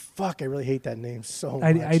them. But fuck, I really hate that name so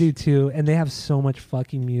much. I do too, and they have so much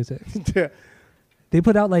fucking music. Yeah, They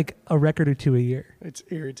put out like a record or two a year, it's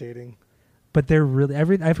irritating. but they're really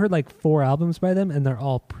I've heard like 4 albums by them, and they're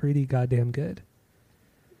all pretty goddamn good.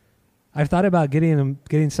 I've thought about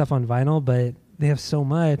getting stuff on vinyl, but they have so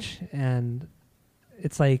much, and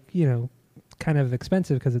it's like, you know, kind of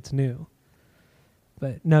expensive because it's new.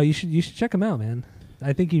 But no, you should check them out, man.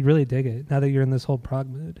 I think you'd really dig it now that you're in this whole prog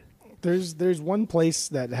mood. There's one place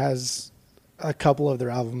that has a couple of their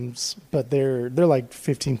albums, but they're like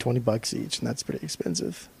 $15-$20 each, and that's pretty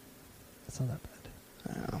expensive. That's not that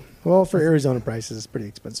bad. Well, for Arizona prices, it's pretty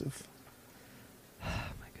expensive.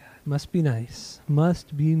 Must be nice.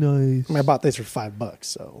 Must be nice. I bought this for $5,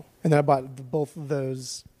 so, and then I bought both of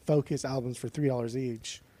those Focus albums for $3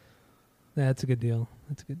 each. That's a good deal.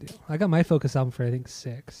 I got my Focus album for I think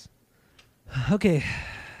 $6. Okay,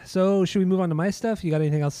 so should we move on to my stuff? You got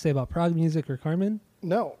anything else to say about prog music or Carmen?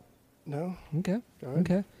 No. Okay. Go ahead.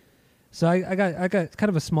 Okay. So I got kind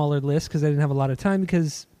of a smaller list because I didn't have a lot of time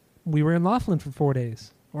because we were in Laughlin for 4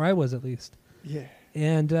 days, or I was at least. Yeah.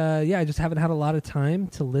 And I just haven't had a lot of time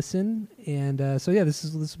to listen. And so this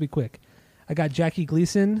will be quick. I got Jackie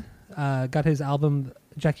Gleason. Got his album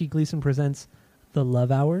Jackie Gleason Presents The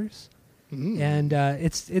Love Hours, and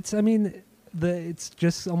it's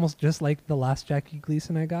just almost just like the last Jackie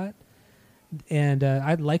Gleason I got, and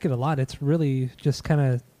I like it a lot. It's really just kind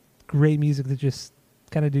of great music that just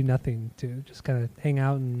kind of do nothing to just kind of hang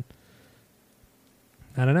out and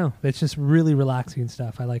I don't know. It's just really relaxing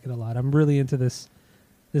stuff. I like it a lot. I'm really into this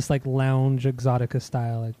like lounge exotica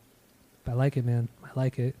style. I like it, man. I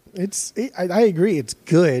like it. I agree. It's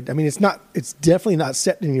good. I mean, it's definitely not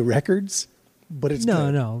set any records, but it's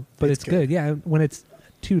good. No, but it's good. Yeah, when it's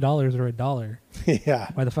 $2 or $1, Yeah.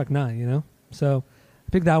 why the fuck not? You know. So I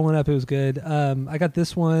picked that one up. It was good. I got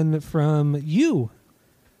this one from you.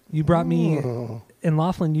 You brought me in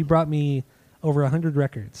Laughlin. You brought me over 100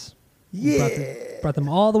 records. You brought them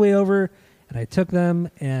all the way over, and I took them,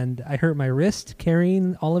 and I hurt my wrist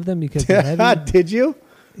carrying all of them because they're heavy. Did you?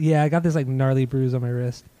 Yeah, I got this like gnarly bruise on my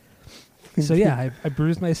wrist. So yeah, I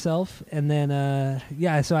bruised myself, and then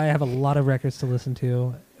so I have a lot of records to listen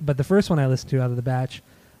to. But the first one I listened to out of the batch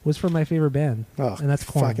was from my favorite band, Oh, and that's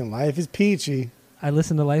Korn. fucking Life is Peachy. I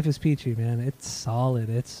listened to Life is Peachy, man. It's solid.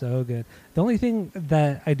 It's so good. The only thing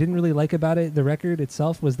that I didn't really like about it, the record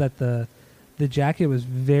itself, was that the jacket was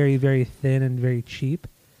very, very thin and very cheap.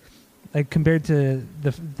 Like compared to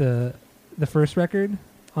the first record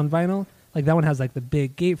on vinyl, like that one has like the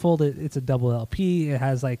big gatefold. It's a double LP. It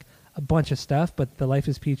has like a bunch of stuff, but the Life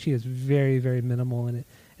is Peachy is very, very minimal, and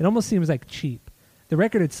it almost seems like cheap. The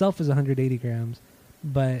record itself is 180 grams,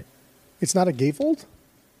 but It's not a gatefold?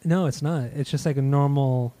 no, it's not. It's just like a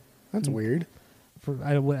normal. That's weird.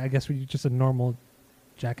 I guess just a normal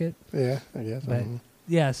jacket. Yeah, I guess. But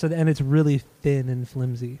yeah, and it's really thin and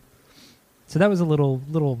flimsy. So that was a little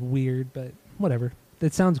weird, but whatever.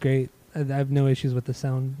 It sounds great. I have no issues with the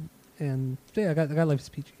sound, and yeah, I got Life is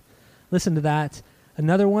Peachy. Listen to that.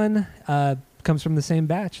 Another one comes from the same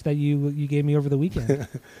batch that you gave me over the weekend,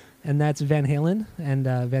 and that's Van Halen and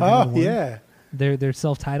Van Halen 1. Yeah. They're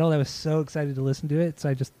self-titled. I was so excited to listen to it, so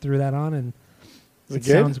I just threw that on, and Is it it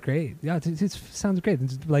good? sounds great. Yeah, it sounds great.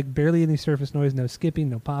 It's like barely any surface noise, no skipping,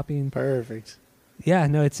 no popping. Perfect. Yeah,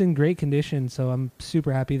 no, it's in great condition, so I'm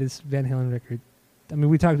super happy this Van Halen record. I mean,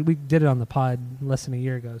 we did it on the pod less than a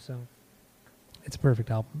year ago, so it's a perfect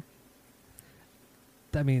album.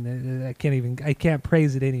 I mean, I can't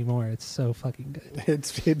praise it anymore. It's so fucking good.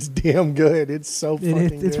 It's damn good. It's so fucking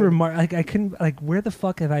good. It's like I couldn't, like, where the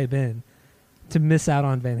fuck have I been to miss out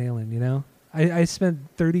on Van Halen, you know? I spent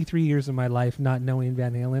 33 years of my life not knowing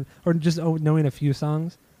Van Halen, or just knowing a few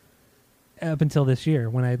songs up until this year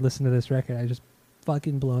when I listened to this record. I just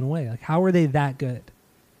fucking blown away. Like, how are they that good?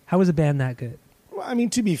 How is a band that good? Well, I mean,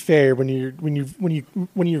 to be fair, when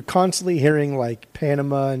you're constantly hearing like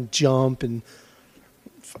Panama and Jump and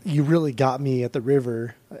You Really Got Me at the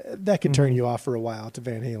River, that could turn you off for a while to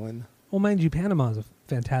Van Halen. Well, mind you, Panama is a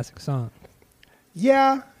fantastic song.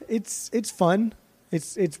 Yeah, it's fun.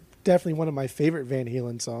 It's definitely one of my favorite Van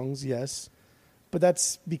Halen songs. Yes, but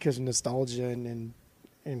that's because of nostalgia and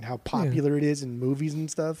how popular it is in movies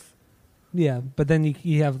and stuff. Yeah, but then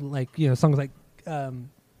you have, like, you know, songs like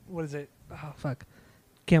what is it? Oh fuck,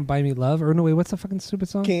 Can't Buy Me Love, or no wait, what's the fucking stupid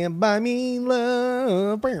song? Can't buy me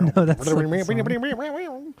love. No, that's not the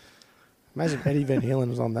song. Imagine Eddie Van Halen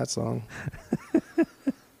was on that song.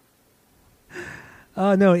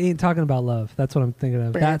 Oh no, it ain't talking about love. That's what I'm thinking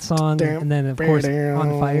of. That song, and then of course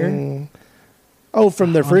On Fire. Oh,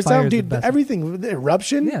 from their On first Fire album, is the dude. best. Everything, the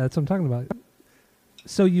Eruption. Yeah, that's what I'm talking about.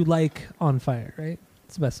 So you like On Fire, right?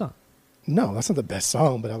 It's the best song. No, that's not the best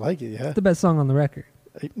song, but I like it. Yeah. The best song on the record.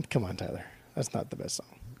 Come on, Tyler. That's not the best song.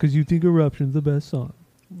 Because you think Eruption's the best song.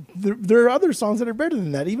 There are other songs that are better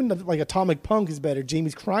than that. Even like Atomic Punk is better.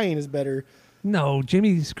 Jamie's Crying is better. No,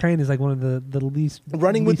 Jamie's Crying is like one of the least.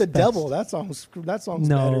 Running with the least best. Devil. That song's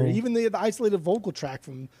No. better. Even the isolated vocal track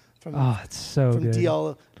from Oh, it's so good.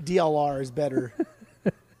 DLR is better.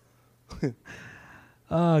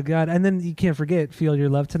 Oh god, and then you can't forget Feel Your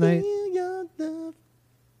Love Tonight. Feel your love.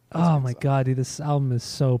 Oh my god, dude, this album is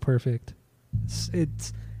so perfect.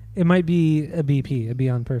 It might be a BP, a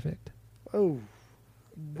Beyond Perfect. Oh,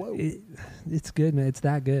 whoa! It's good, man. It's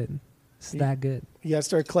that good. It's that good. You gotta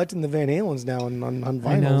start collecting the Van Halens now on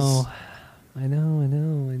vinyls. I know.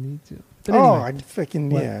 I need to. But Oh, anyway, I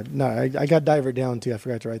freaking What? yeah! No, I got Diver Down too. I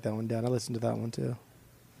forgot to write that one down. I listened to that one too.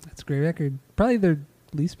 that's a great record. Probably their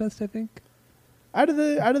least best, I think. Out of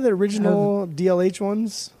the original DLH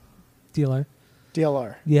ones, DLR.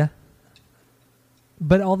 DLR. Yeah.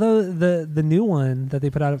 But although the new one that they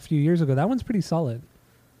put out a few years ago, that one's pretty solid.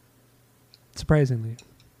 Surprisingly.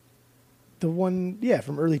 The one, yeah,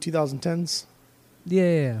 from early 2010s.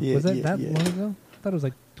 Yeah. Yeah, Was that yeah, that yeah. long ago? I thought it was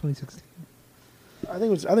like 2016. I think it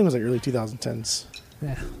was like early 2010s.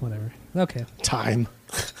 Yeah, whatever. Okay. Time.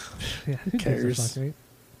 Yeah, who gives a cares? fuck, right?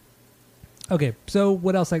 Okay, so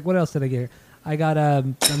what else did I get here? I got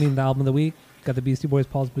the album of the week, got the Beastie Boys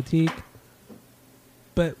Paul's Boutique.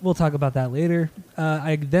 But we'll talk about that later.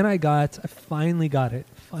 I finally got it.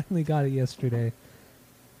 Finally got it yesterday.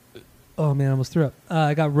 Oh man, I almost threw up.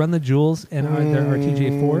 I got Run the Jewels and their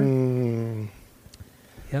RTJ4. Mm.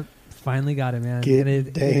 Yep, finally got it, man. Get And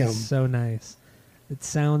it damn. is so nice. It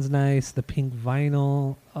sounds nice. The pink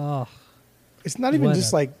vinyl. Oh, It's not even What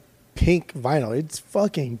just a- like pink vinyl. It's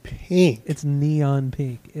fucking pink. it's neon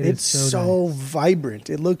pink. It's is so nice. vibrant.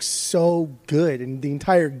 It looks so good. And the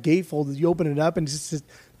entire gatefold, you open it up and it's just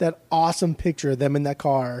that awesome picture of them in that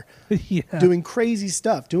car Yeah. doing crazy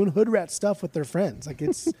stuff, doing hood rat stuff with their friends. Like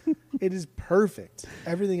it is perfect.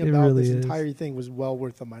 Everything It about really this is. entire thing was well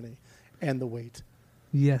worth the money and the wait.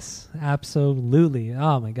 Yes, absolutely.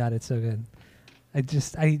 Oh my god, it's so good. I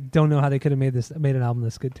don't know how they could have made an album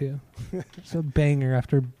this good too. So banger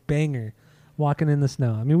after banger. Walking in the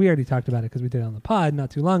Snow. I mean, we already talked about it because we did it on the pod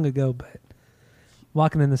not too long ago, but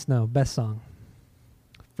Walking in the Snow, best song.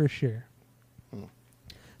 For sure.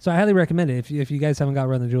 So I highly recommend it. If you guys haven't got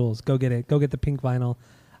Run the Jewels, go get it. Go get the pink vinyl.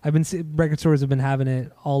 Record stores have been having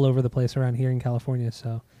it all over the place around here in California,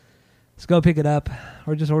 so just go pick it up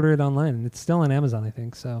or just order it online. It's still on Amazon, I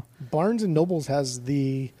think. So Barnes and Nobles has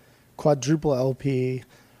the quadruple LP,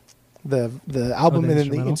 the album and then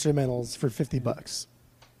the instrumentals for $50.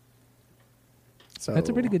 So that's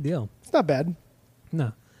a pretty good deal. It's not bad.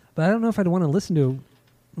 No, but I don't know if I'd want to listen to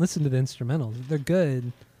the instrumentals. They're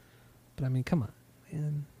good, but I mean, come on,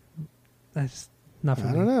 man, that's not for me.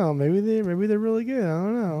 I don't know. Maybe they're really good. I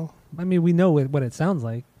don't know. I mean, we know what it sounds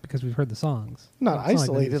like because we've heard the songs. Not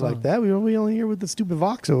isolated like that. We only hear with the stupid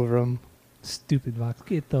Vox over them. Stupid Vox.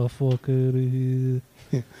 Get the fuck out of here.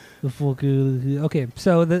 The fuck out of here. Okay,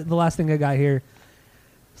 so the last thing I got here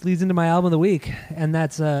leads into my album of the week, and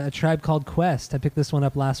that's A Tribe Called Quest. I picked this one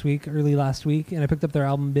up early last week, and I picked up their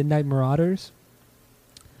album Midnight Marauders.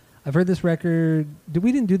 I've heard this record.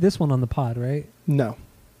 We didn't do this one on the pod, right? No.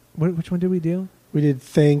 Which one did we do? We did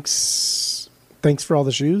Thanks for All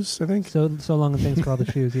the Shoes, I think. So long and Thanks for All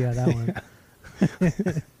the Shoes. Yeah, that one.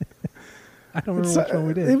 I don't remember which one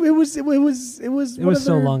we did. It was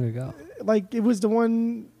so long ago. Like, it was the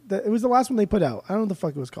one it was the last one they put out. I don't know what the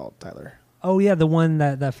fuck it was called, Tyler. Oh yeah, the one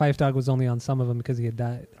that Fife Dog was only on some of them because he had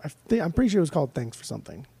died. I'm pretty sure it was called Thanks for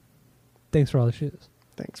something. Thanks for All the Shoes.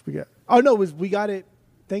 Thanks, we got. Oh no, it was We Got It.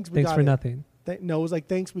 Thanks for Nothing. No, it was like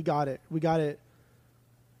Thanks, We Got It. We got it.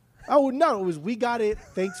 Oh no, it was We Got It.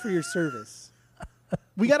 Thanks for your service.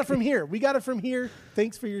 We got it from here. We got it from here.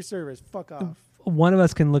 Thanks for your service. Fuck off. One of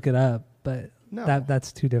us can look it up, but no.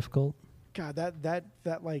 that's too difficult. God,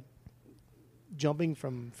 that like jumping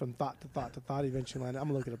from thought to thought to thought eventually. I'm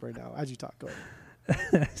gonna look it up right now as you talk. Go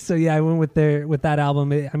ahead. So yeah, I went with that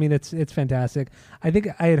album. I mean, it's fantastic. I think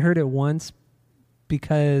I had heard it once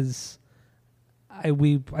because I think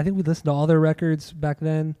we listened to all their records back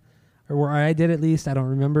then, or I did at least. I don't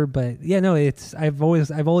remember, but yeah, no, I've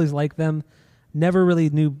always liked them. Never really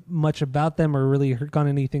knew much about them or really heard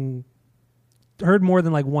more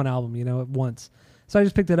than like one album, at once. So I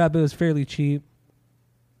just picked it up. It was fairly cheap.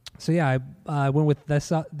 So yeah, I went with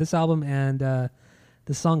this album and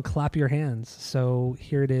the song "Clap Your Hands." So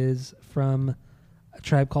here it is from A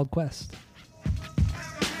Tribe Called Quest.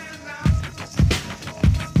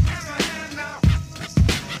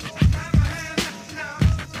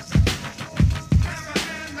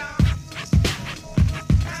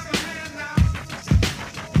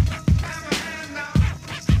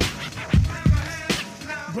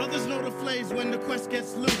 Brothers know the flames when the quest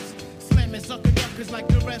gets loose. Slamming sucker duckers like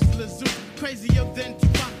the wrestlers zoo. Crazier than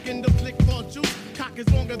Tupac in the flick called Juice. Cock is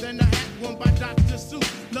longer than a hat worn by Dr.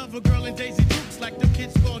 Seuss. Love a girl in Daisy Dukes like the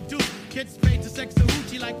kids called Duke. Kids paid to sex a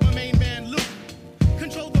hoochie like my main man Luke.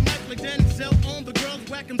 Control the mic like Denzel on the girls.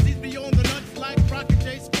 Whack MCs beyond the nuts like Rocket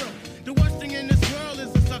J Squirrel. The worst thing in this world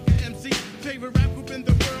is a sucker MC. Favorite rap group in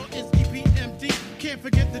the world is EPMD. Can't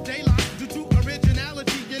forget the daylight due to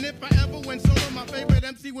originality. And if I ever went solo, my favorite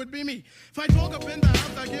MC would be me. If I talk up in the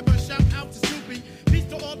house, I give a shout out to Snoopy. Peace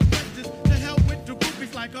to all the questions, to hell with the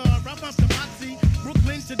groupies like Ralph to Moxie,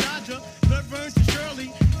 Brooklyn to Dodger, Laverne to Shirley,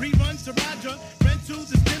 Rerun to Roger, Ren to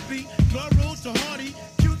the Stimpy, Laurel to Hardy,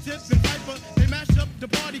 Q-Tip and Piper. They mash up the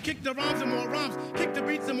party, kick the rhymes and more rhymes, kick the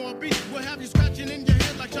beats and more beats. We'll have you scratching in your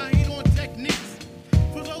head like Shaheed on Techniques.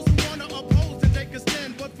 For those who wanna oppose and take a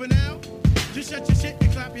stand, but for now, just shut your shit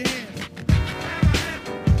and clap your hands.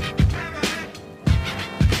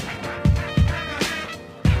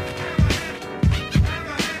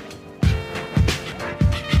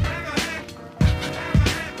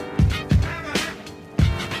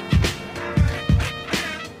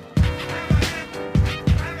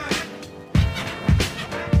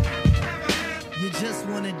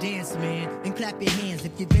 Dance, man, and clap your hands.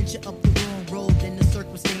 If you venture up the wrong road, then the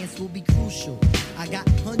circumstance will be crucial. I got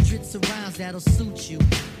hundreds of rhymes that'll suit you.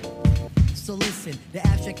 So listen, the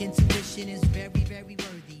abstract intuition is very, very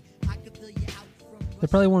worthy. I could fill you out from. They're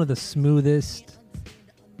probably one of the smoothest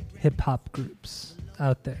hip hop groups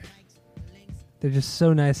out there. They're just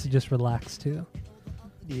so nice to just relax to.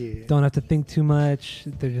 Yeah. Don't have to think too much.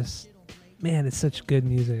 They're just, man, it's such good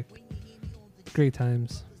music. Great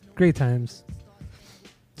times. Great times.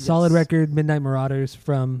 Solid record, Midnight Marauders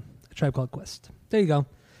from A Tribe Called Quest. There you go.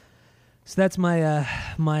 So that's my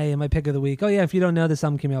my pick of the week. Oh yeah, if you don't know, this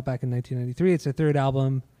album came out back in 1993. It's their third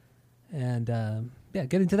album, and yeah,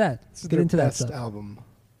 get into that. Get into that stuff. Album.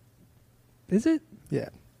 Is it? Yeah.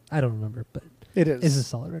 I don't remember, but it is. It's a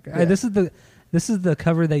solid record. Yeah. This is the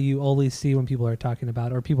cover that you always see when people are talking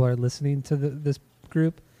about or people are listening to this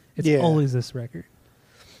group. It's Yeah. always this record.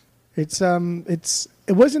 It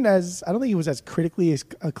wasn't as, I don't think it was as critically as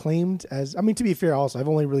acclaimed as, I mean, to be fair also, I've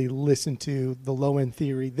only really listened to the Low End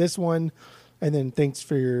Theory, this one, and then Thanks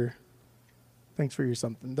for your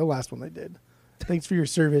something, the last one they did. Thanks for your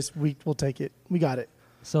service. We'll take it. We got it.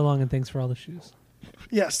 So long and thanks for all the shoes.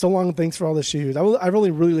 Yeah, so long and thanks for all the shoes. I've only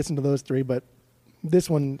really listened to those three, but this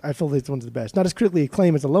one, I feel this one's the best. Not as critically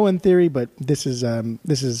acclaimed as the Low End Theory, but this is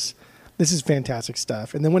fantastic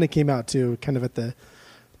stuff. And then when it came out too, kind of at the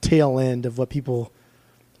tail end of what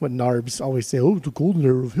Narbs always say, oh, the golden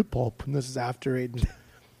era of hip hop, and this is after it, and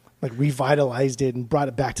like revitalized it and brought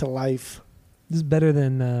it back to life. This is better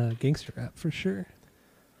than gangster rap for sure.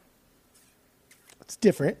 It's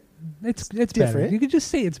different. It's different. better. You could just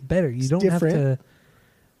say it's better. You don't have to.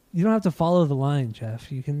 You don't have to follow the line, Jeff.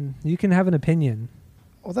 You can have an opinion.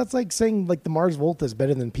 Well, that's like saying like the Mars Volta is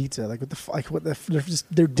better than pizza. Like they're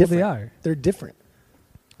different. Well, they are. They're different.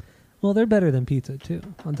 Well, they're better than pizza too.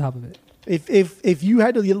 On top of it, If you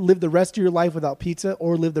had to live the rest of your life without pizza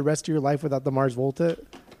or live the rest of your life without the Mars Volta,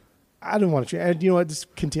 I don't want you. And you know what?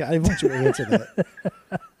 Just continue. I don't want you to answer that.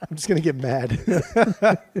 I'm just gonna get mad.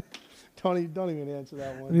 Don't even answer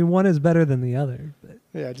that one. I mean, one is better than the other. But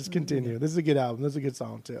Yeah, just continue. This is a good album. This is a good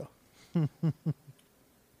song too. do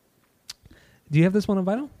you have this one on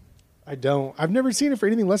vinyl? I don't. I've never seen it for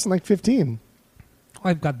anything less than like 15. Oh,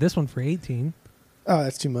 I've got this one for 18. Oh,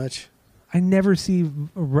 that's too much. I never see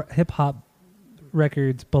hip hop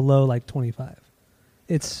records below like 25.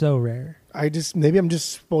 It's so rare. Maybe I'm just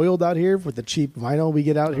spoiled out here with the cheap vinyl we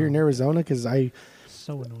get out here in Arizona because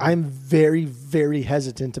So annoying. I'm very, very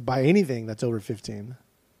hesitant to buy anything that's over 15.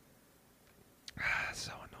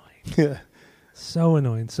 so annoying. Yeah. So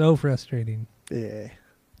annoying. So frustrating. Yeah.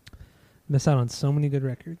 Miss out on so many good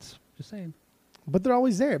records. Just saying. But they're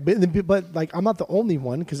always there. But like, I'm not the only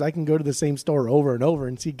one because I can go to the same store over and over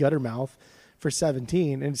and see Guttermouth for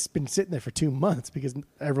 17, and it's been sitting there for 2 months because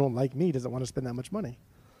everyone like me doesn't want to spend that much money.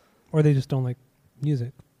 Or they just don't like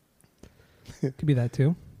music. Could be that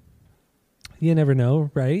too. You never know,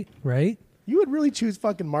 right? Right? You would really choose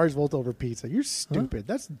fucking Mars Volta over pizza. You're stupid.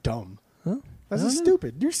 That's dumb. Huh? That's I don't just know.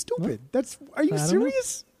 stupid. You're stupid. Are you I don't know.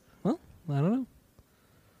 serious? Well, I don't know.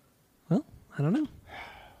 Well, I don't know.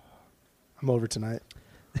 I'm over tonight.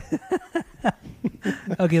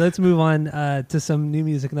 Okay, let's move on to some new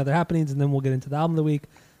music and other happenings, and then we'll get into the album of the week,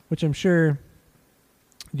 which I'm sure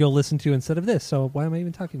you'll listen to instead of this. So why am I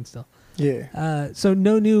even talking still? Yeah. So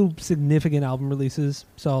no new significant album releases,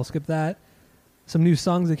 so I'll skip that. Some new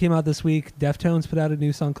songs that came out this week. Deftones put out a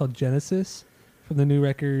new song called Genesis from the new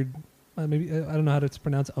record. Maybe I don't know how to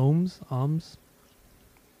pronounce Ohms.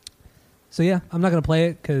 So yeah, I'm not gonna play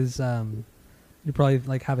it because you probably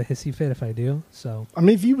like have a hissy fit if I do. So I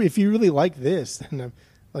mean, if you really like this, then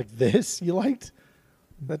like this, you liked.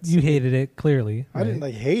 That's you hated it clearly. I didn't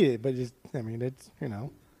like hate it, but it's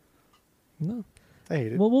No. I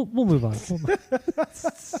hate it. Well, we'll move on.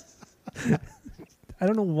 I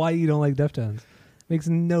don't know why you don't like Deftones. Makes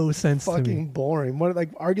no sense to fucking me. boring.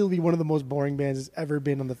 Arguably one of the most boring bands that's ever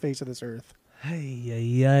been on the face of this earth.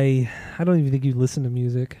 I don't even think you listen to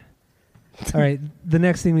music. All right, the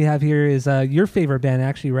next thing we have here is your favorite band,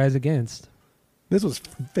 actually, Rise Against. This was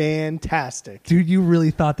fantastic. Dude, you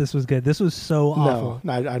really thought this was good. This was so awful.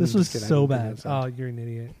 No, I'm this just was kidding. I so didn't think bad. that was Oh, you're an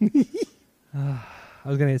idiot. I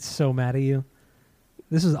was gonna get so mad at you.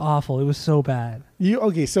 This was awful. It was so bad.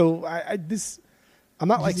 So I'm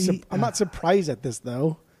not like I'm not surprised at this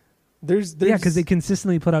though. There's Yeah, because they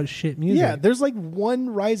consistently put out shit music. Yeah, there's like one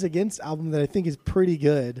Rise Against album that I think is pretty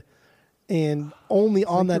good, and only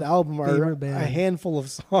on like that your album are favorite band. a handful of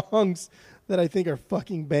songs that I think are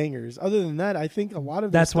fucking bangers. Other than that, I think a lot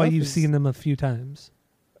of That's their why stuff you've is- seen them a few times.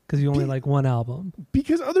 Because you only like one album.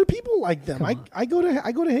 because other people like them. Come on. I go to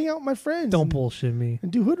hang out with my friends. Don't and, bullshit me.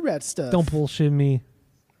 and do hood rat stuff. Don't bullshit me.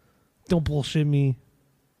 Don't bullshit me.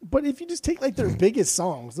 But if you just take like their biggest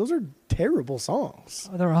songs, those are terrible songs.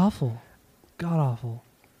 Oh, they're awful. God awful.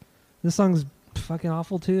 This song's fucking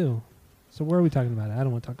awful too. So where are we talking about it? I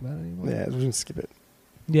don't want to talk about it anymore. Yeah, we're gonna skip it.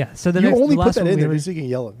 Yeah. So the You next, only the put last that one in we there have- just so you can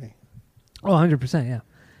yell at me. Oh, 100%, yeah.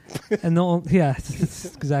 And that's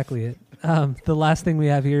exactly it. The last thing we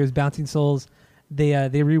have here is Bouncing Souls. They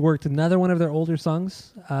reworked another one of their older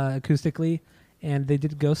songs acoustically, and they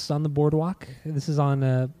did Ghosts on the Boardwalk. This is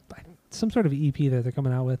on some sort of EP that they're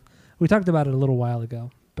coming out with. We talked about it a little while ago,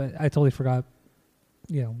 but I totally forgot,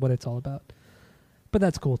 what it's all about. But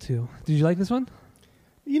that's cool too. Did you like this one?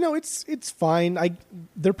 It's fine.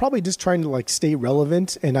 They're probably just trying to like stay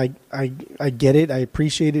relevant, and I get it. I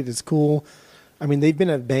appreciate it. It's cool. I mean, they've been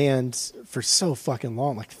a band for so fucking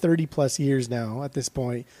long, like 30 plus years now at this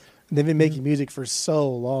point. They've been making music for so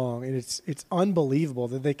long, and it's unbelievable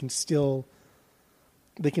that they can still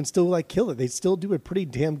like kill it. They still do a pretty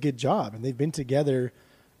damn good job, and they've been together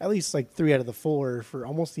at least like 3 out of the 4 for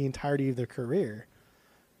almost the entirety of their career.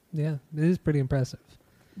 Yeah, it is pretty impressive.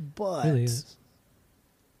 But It really is.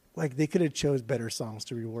 like they could have chose better songs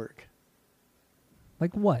to rework.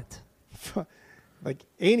 Like what? Like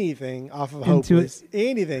anything off of Into Hopeless,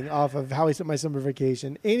 anything off of How I Spent My Summer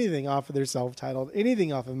Vacation, anything off of their self-titled,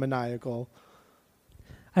 anything off of Maniacal.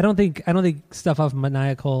 I don't think stuff off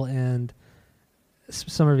Maniacal and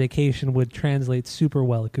Summer Vacation would translate super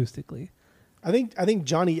well acoustically. I think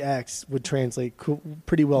Johnny X would translate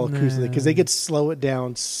pretty well acoustically because they could slow it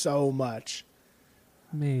down so much.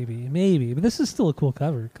 Maybe, but this is still a cool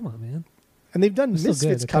cover. Come on, man. And they've done It's still good.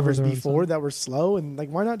 Misfits The covers covers are before awesome. that were slow, and like,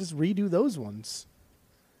 why not just redo those ones?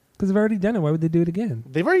 Because they've already done it. Why would they do it again?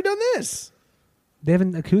 They've already done this. They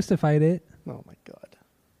haven't acoustified it. Oh my god!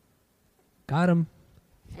 Got him.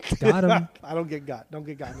 Got him. I don't get got. Don't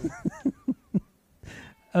get got.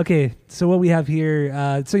 Okay, so what we have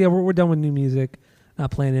here, so yeah, we're done with new music,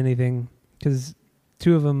 not playing anything, because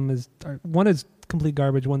 2 of them one is complete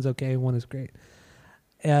garbage, one's okay, one is great,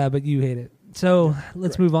 but you hate it. So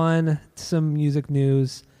let's move on to some music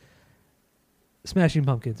news. Smashing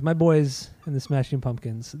Pumpkins, my boys in the Smashing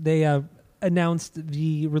Pumpkins, they announced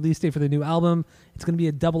the release date for the new album. It's going to be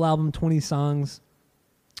a double album, 20 songs.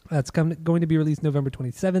 That's going to be released November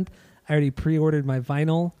 27th. I already pre-ordered my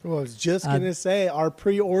vinyl. Well, I was just gonna say our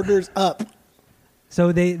pre-orders up.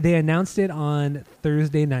 So they announced it on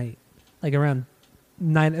Thursday night, like around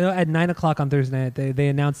 9 o'clock on Thursday night. They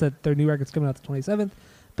announced that their new record's coming out the 27th,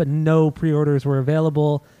 but no pre-orders were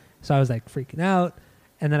available. So I was like freaking out.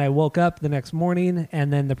 And then I woke up the next morning,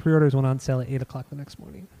 and then the pre-orders went on sale at 8 o'clock the next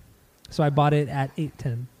morning. So I bought it at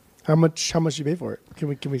 8:10. How much you pay for it? Can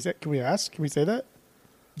we ask? Can we say that?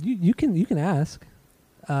 You can ask.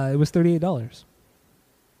 It was $38.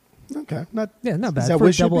 Okay, not Not bad. Is that For a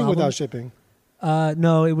with double shipping? album. Without shipping?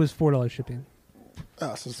 No, it was $4 shipping.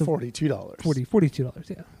 Oh, so it's So $42. $42.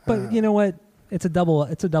 Yeah, but you know what? It's a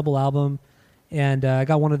double album, and I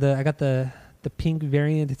got the pink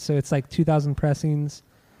variant. So it's like 2,000 pressings,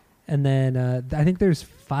 and then I think there's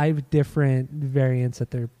 5 different variants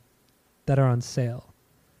that are on sale.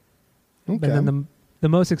 Okay. But then the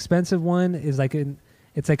most expensive one is like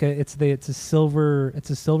it's a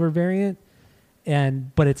silver variant,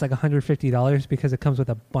 but it's like $150 because it comes with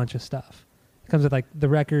a bunch of stuff. It comes with like the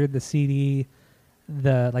record, the CD,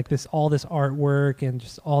 all this artwork, and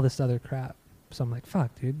just all this other crap. So I'm like,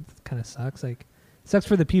 fuck, dude, this kind of sucks. Like, it sucks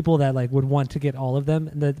for the people that like would want to get all of them,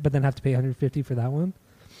 but then have to pay $150 for that one.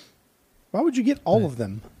 Why would you get all of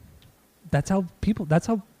them? That's how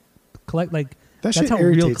collect like. That That's shit how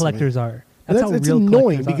irritates real me. collectors are. It's real annoying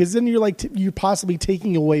collectors are. because then you're like you're possibly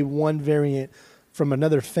taking away one variant from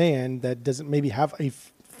another fan that doesn't maybe have a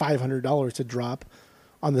 $500 to drop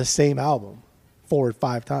on the same album 4 or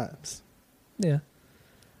 5 times. Yeah.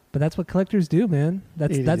 But that's what collectors do, man.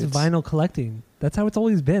 That's Idiots. vinyl collecting. That's how it's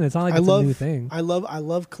always been. It's not like it's a new thing. I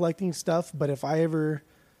love collecting stuff, but if I ever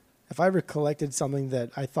collected something that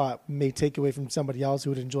I thought may take away from somebody else who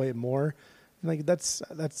would enjoy it more, like that's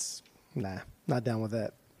not down with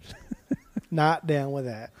that. Not down with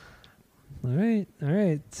that. All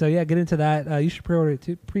right. So yeah, get into that. You should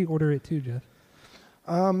pre-order it too, Jeff.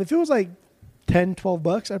 If it was like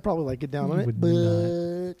 $10-$12, I'd probably like get down on You it. would But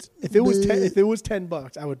not. if it was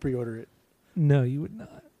 $10, I would pre-order it. No, you would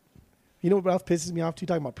not. You know what else pisses me off too?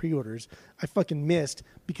 Talking about pre-orders, I fucking missed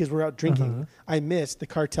because we're out drinking. Uh-huh. I missed the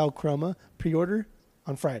Cartel Chroma pre-order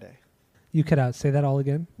on Friday. You cut out. Say that all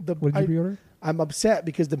again. What did you pre-order? I'm upset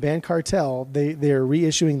because the band Cartel they're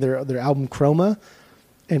reissuing their album Chroma,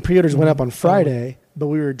 and pre-orders went up on Friday, but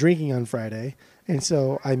we were drinking on Friday, and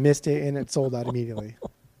so I missed it and it sold out immediately.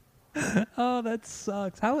 Oh, that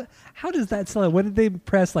sucks. How does that sell? What did they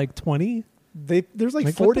press? Like 20? There's like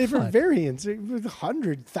Like, 4 what the different fuck? variants,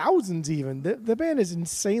 100, thousands even. The band is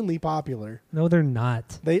insanely popular. No, they're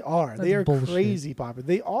not. They are. They are That's bullshit. crazy popular.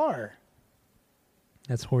 They are.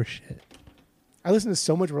 That's horseshit. I listened to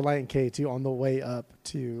so much Reliant K too on the way up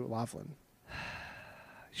to Laughlin.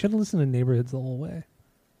 Should have listened to Neighborhoods the whole way.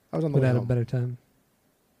 I was on the Would way have had a home. better time.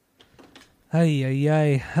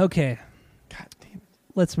 Ay. Okay. God damn it.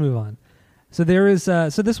 Let's move on. So there is. So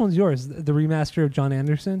this one's yours. The remaster of John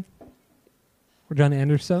Anderson, or John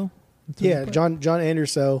Anderso. That's what Yeah, you put? John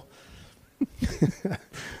Anderson.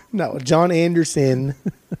 No, John Anderson,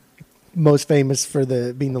 most famous for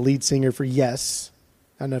being the lead singer for Yes.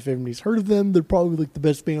 I don't know if everybody's heard of them. They're probably like the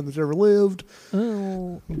best band that's ever lived.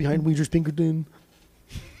 Oh. Behind Weezer's Pinkerton.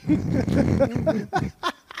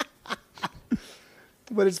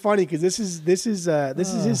 But it's funny because this is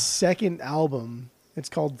his second album. It's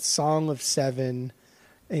called Song of Seven,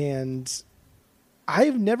 and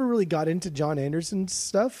I've never really got into John Anderson's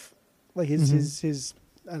stuff, like his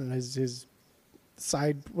I don't know his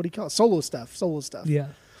side, what do you call it, solo stuff. Yeah.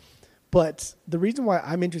 But the reason why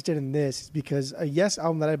I'm interested in this is because a Yes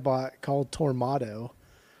album that I bought called Tormato,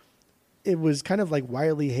 it was kind of like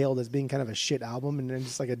widely hailed as being kind of a shit album and then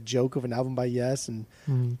just like a joke of an album by Yes, and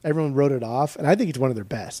everyone wrote it off. And I think it's one of their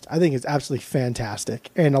best. I think it's absolutely fantastic.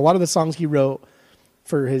 And a lot of the songs he wrote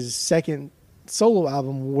for his second solo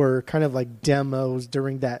album were kind of like demos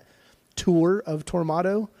during that tour of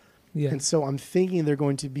Tormato. Yeah. And so I'm thinking they're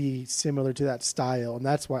going to be similar to that style, and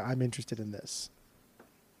that's why I'm interested in this.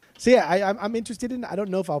 So yeah, I'm interested in. I don't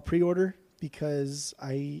know if I'll pre-order because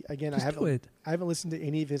I haven't listened to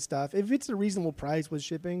any of his stuff. If it's a reasonable price with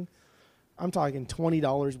shipping, I'm talking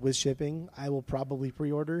 $20 with shipping, I will probably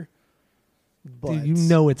pre-order. But Dude, you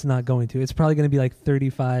know it's not going to. It's probably going to be like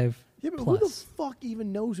 35 yeah, but plus. who the fuck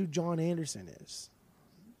even knows who John Anderson is?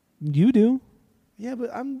 You do. Yeah,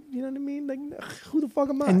 but I'm, you know what I mean? Like, who the fuck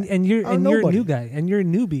am I? And you're I'm a nobody. new guy, and you're a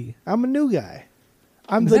newbie. I'm a new guy.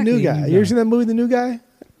 I'm Exactly, the new a guy. new You ever guy. seen that movie, The New Guy?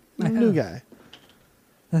 I I'm a new have. guy.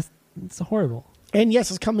 It's horrible. And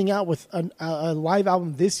Yes is coming out with a live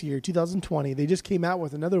album this year, 2020. They just came out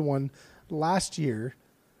with another one last year.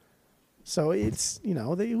 So it's, you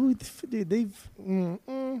know, they've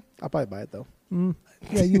I'll probably buy it though.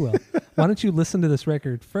 Yeah, you will. Why don't you listen to this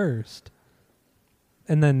record first,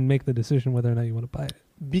 and then make the decision whether or not you want to buy it?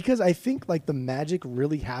 Because I think like the magic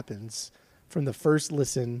really happens from the first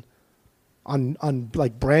listen on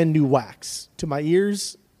like brand new wax to my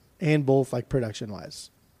ears, and both like production wise.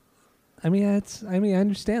 I mean, I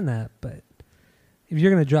understand that, but if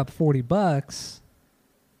you're gonna drop $40,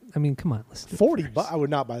 I mean, come on, listen. to it 40 first. bucks. I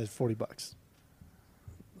would not buy this $40.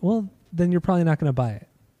 Well, then you're probably not gonna buy it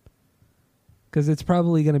because it's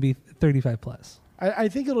probably gonna be 35 plus. I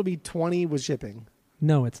think it'll be 20 with shipping.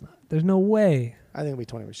 No, it's not. There's no way. I think it'll be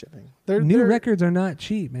 20 with shipping. New records are not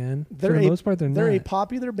cheap, man. For the most part, they're a not.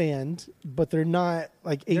 popular band, but they're not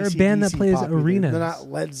like They're a band that AC/DC plays popular. arenas. They're not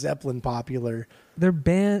Led Zeppelin popular. They're a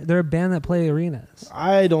band that play arenas.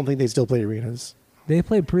 I don't think they still play arenas. They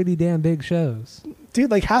play pretty damn big shows.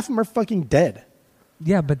 Dude, like half of them are fucking dead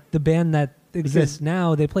Yeah, but the band that exists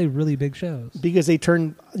now, they play really big shows. because they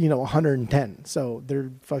turned, 110. So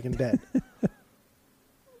they're fucking dead.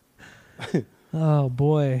 Oh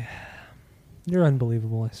boy, you're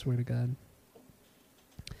unbelievable! I swear to God.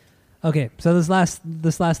 Okay, so this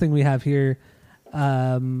last thing we have here,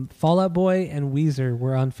 Fall Out Boy and Weezer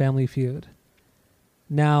were on Family Feud.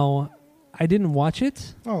 Now, I didn't watch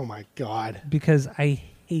it Oh my God. because I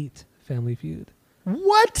hate Family Feud,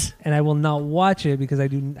 What? and I will not watch it because I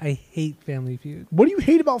hate Family Feud. What do you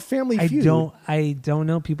hate about Family Feud? I don't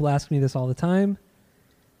know. People ask me this all the time,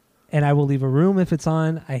 and I will leave a room if it's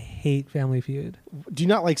on. I hate Family Feud. Do you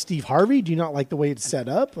not like Steve Harvey? Do you not like the way it's set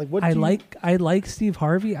up? Like what? I like Steve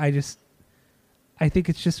Harvey. I think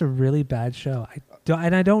it's just a really bad show.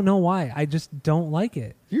 I don't know why. I just don't like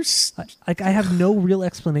it. I have no real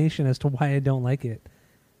explanation as to why I don't like it.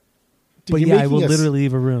 Dude, But you're yeah, I making will a- literally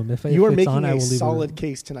leave a room if You are it's making on. I a will leave solid a room.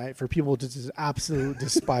 case tonight for people to just absolutely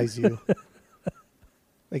despise you.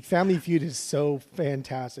 Like Family Feud is so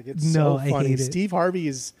fantastic. It's No, so I funny. hate it. Steve Harvey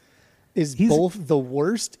is He's- both the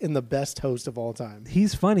worst and the best host of all time.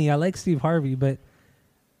 He's funny. I like Steve Harvey, but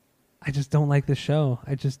I just don't like the show.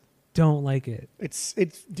 I just don't like it. It's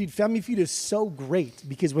dude, Family Feud is so great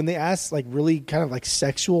because when they ask like really kind of like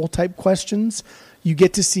sexual type questions, you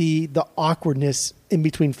get to see the awkwardness in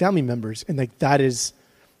between family members, and like that is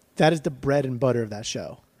the bread and butter of that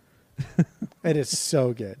show. It is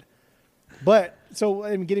so good. But so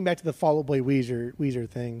I'm getting back to the Fall Out Boy Weezer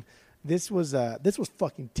thing. This was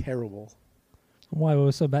fucking terrible. Why? What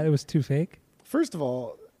was so bad? It was too fake. First of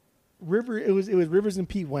all, it was Rivers and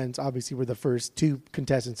Pete Wentz obviously were the first two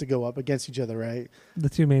contestants to go up against each other, right? The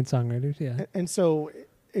two main songwriters, yeah. And so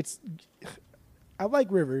I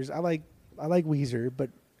like Rivers, I like Weezer, but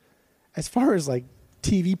as far as like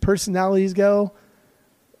TV personalities go,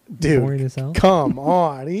 dude, Boring as hell. come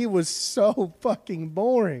on, he was so fucking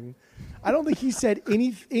boring. I don't think he said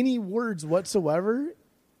any words whatsoever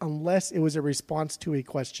unless it was a response to a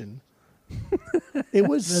question. It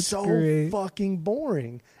was That's so great. fucking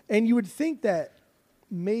boring. And you would think that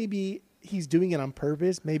maybe he's doing it on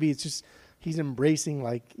purpose. Maybe it's just he's embracing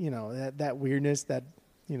like, that weirdness, that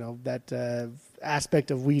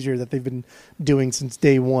aspect of Weezer that they've been doing since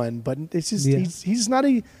day one. But it's just he's not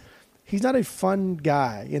a fun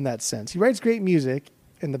guy in that sense. He writes great music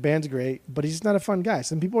and the band's great, but he's just not a fun guy.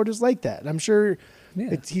 Some people are just like that. And I'm sure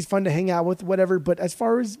Yeah. He's fun to hang out with, whatever. But as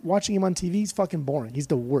far as watching him on TV, he's fucking boring. He's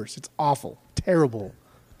the worst. It's awful, terrible.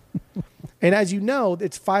 And as you know,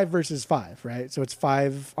 it's 5 versus 5, right? So it's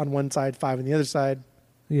 5 on one side, 5 on the other side.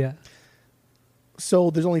 Yeah. So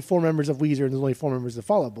there's only 4 members of Weezer, and there's only 4 members of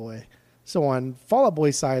Fall Out Boy. So on Fall Out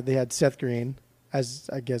Boy's side, they had Seth Green as,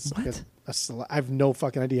 I guess, I have no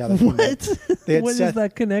fucking idea how that came out. They had What is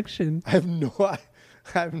that connection? I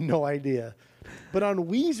have no idea. But on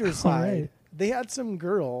Weezer's side, they had some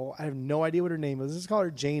girl. I have no idea what her name was. Let's call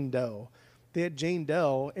her Jane Doe. They had Jane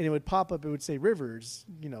Doe, and it would pop up. It would say Rivers,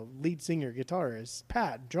 lead singer, guitarist,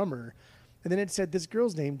 Pat, drummer. And then it said this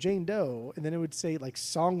girl's name, Jane Doe. And then it would say like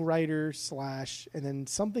songwriter / and then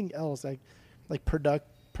something else like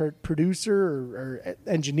producer or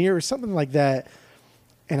engineer or something like that.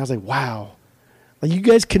 And I was like, wow. Like, you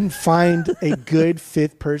guys couldn't find a good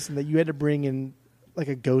 5th person that you had to bring in like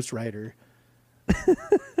a ghostwriter.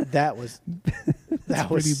 That was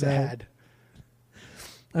pretty sad. bad.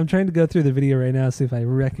 I'm trying to go through the video right now, see if I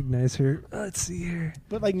recognize her. Let's see here.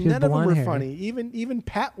 But like She has none of them blonde were hair. funny. Even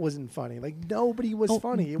Pat wasn't funny. Like nobody was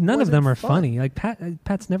funny. It None of them wasn't are fun. funny. Like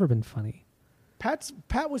Pat's never been funny. Pat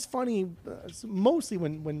was funny mostly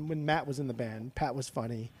when Matt was in the band. Pat was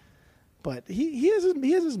funny, but he has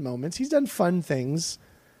his moments. He's done fun things.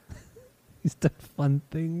 He's done fun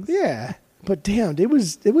things. Yeah, but damn, it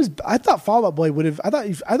was. I thought Fall Out Boy would have.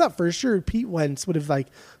 I thought for sure Pete Wentz would have like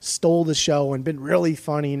stole the show and been really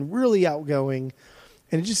funny and really outgoing,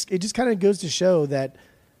 and it just kind of goes to show that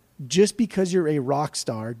just because you're a rock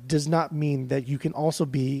star does not mean that you can also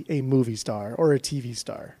be a movie star or a TV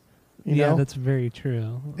star. You know? That's very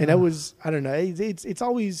true. And I don't know. It's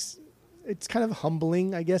always, it's kind of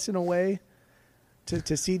humbling, I guess, in a way,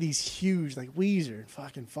 to see these huge like Weezer and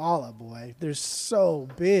fucking Fall Out Boy. They're so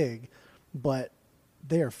big, but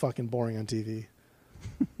they are fucking boring on TV.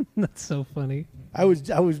 That's so funny. I was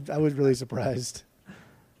really surprised.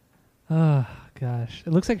 Oh gosh,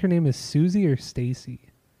 it looks like her name is Susie or Stacy.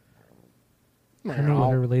 I don't know what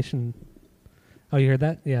her relation. Oh, you heard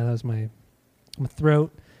that? Yeah, that was my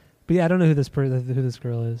throat. But yeah, I don't know who this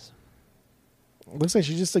girl is. Looks like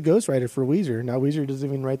she's just a ghostwriter for Weezer. Now Weezer doesn't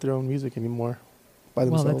even write their own music anymore by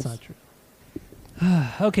Well, themselves. that's not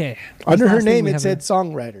true. Okay. Under This her last thing name, we it have said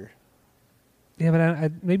songwriter. Yeah,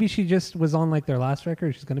 but maybe she just was on like their last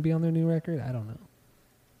record. She's going to be on their new record. I don't know.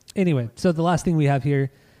 Anyway, so the last thing we have here,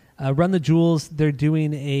 Run the Jewels. They're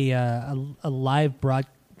doing a live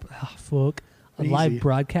live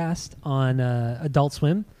broadcast on Adult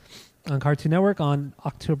Swim on Cartoon Network on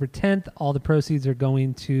October 10th. All the proceeds are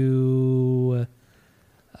going to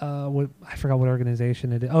I forgot what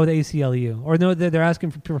organization it is. Oh, the ACLU. Or no, they're asking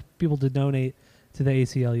for people to donate to the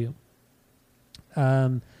ACLU.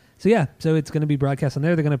 So it's going to be broadcast on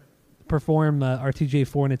there. They're going to perform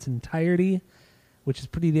RTJ4 in its entirety, which is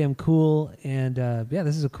pretty damn cool. And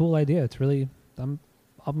this is a cool idea. It's really I'm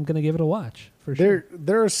going to give it a watch for sure.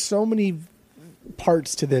 There are so many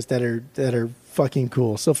parts to this that are fucking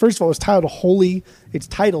cool. So first of all, it's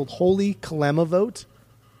titled Holy Kalama Vote.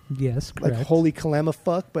 Yes, correct. Like Holy Kalama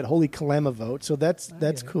Fuck, but Holy Kalama Vote. So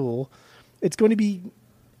that's cool. It's going to be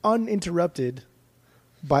uninterrupted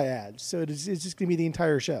by ads. So it's just going to be the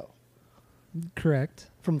entire show. Correct.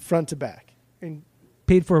 From front to back. And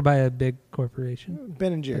paid for by a big corporation.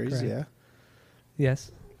 Ben and Jerry's, yeah.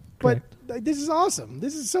 Yes. But this is awesome.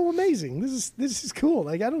 This is so amazing. This is cool.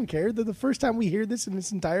 Like, I don't care. The first time we hear this in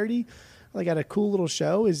its entirety, like at a cool little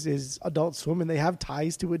show, is Adult Swim, and they have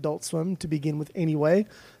ties to Adult Swim to begin with anyway.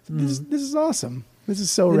 So this is awesome. This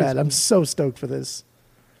is so rad. I'm so stoked for this.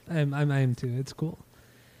 I am too. It's cool.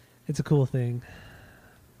 It's a cool thing.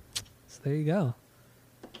 So there you go.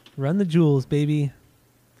 Run the Jewels, baby.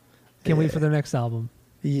 Can't wait for their next album.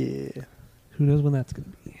 Yeah. Who knows when that's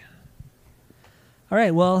going to be. All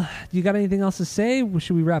right, well, do you got anything else to say?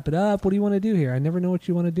 Should we wrap it up? What do you want to do here? I never know what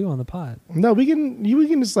you want to do on the pod. No, we can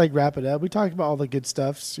just like wrap it up. We talked about all the good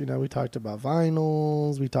stuffs. You know, we talked about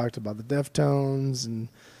vinyls. We talked about the Deftones, and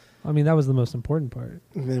I mean, that was the most important part.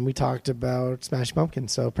 And then we talked about Smashing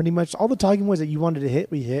Pumpkins. So pretty much all the talking points that you wanted to hit,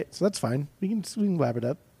 we hit. So that's fine. We can wrap it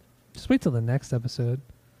up. Just wait till the next episode.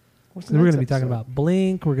 What's the We're going next to be talking episode? about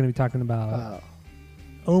Blink. We're going to be talking about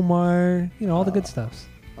Omar. You know, all the good stuffs.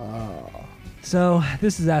 So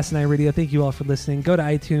this is Asinine Radio. Thank you all for listening. Go to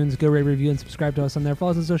iTunes, go rate, review, and subscribe to us on there.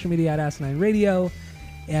 Follow us on social media at Asinine Radio.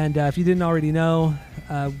 And if you didn't already know,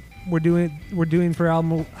 we're doing for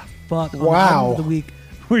album album of the week.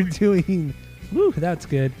 We're doing. Woo, that's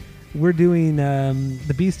good. We're doing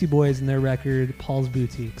the Beastie Boys and their record Paul's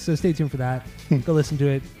Boutique. So stay tuned for that. Go listen to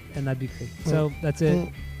it, and that'd be great. So that's it.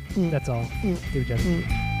 That's all. David Jeffries.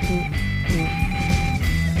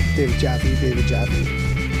 David Jaffe.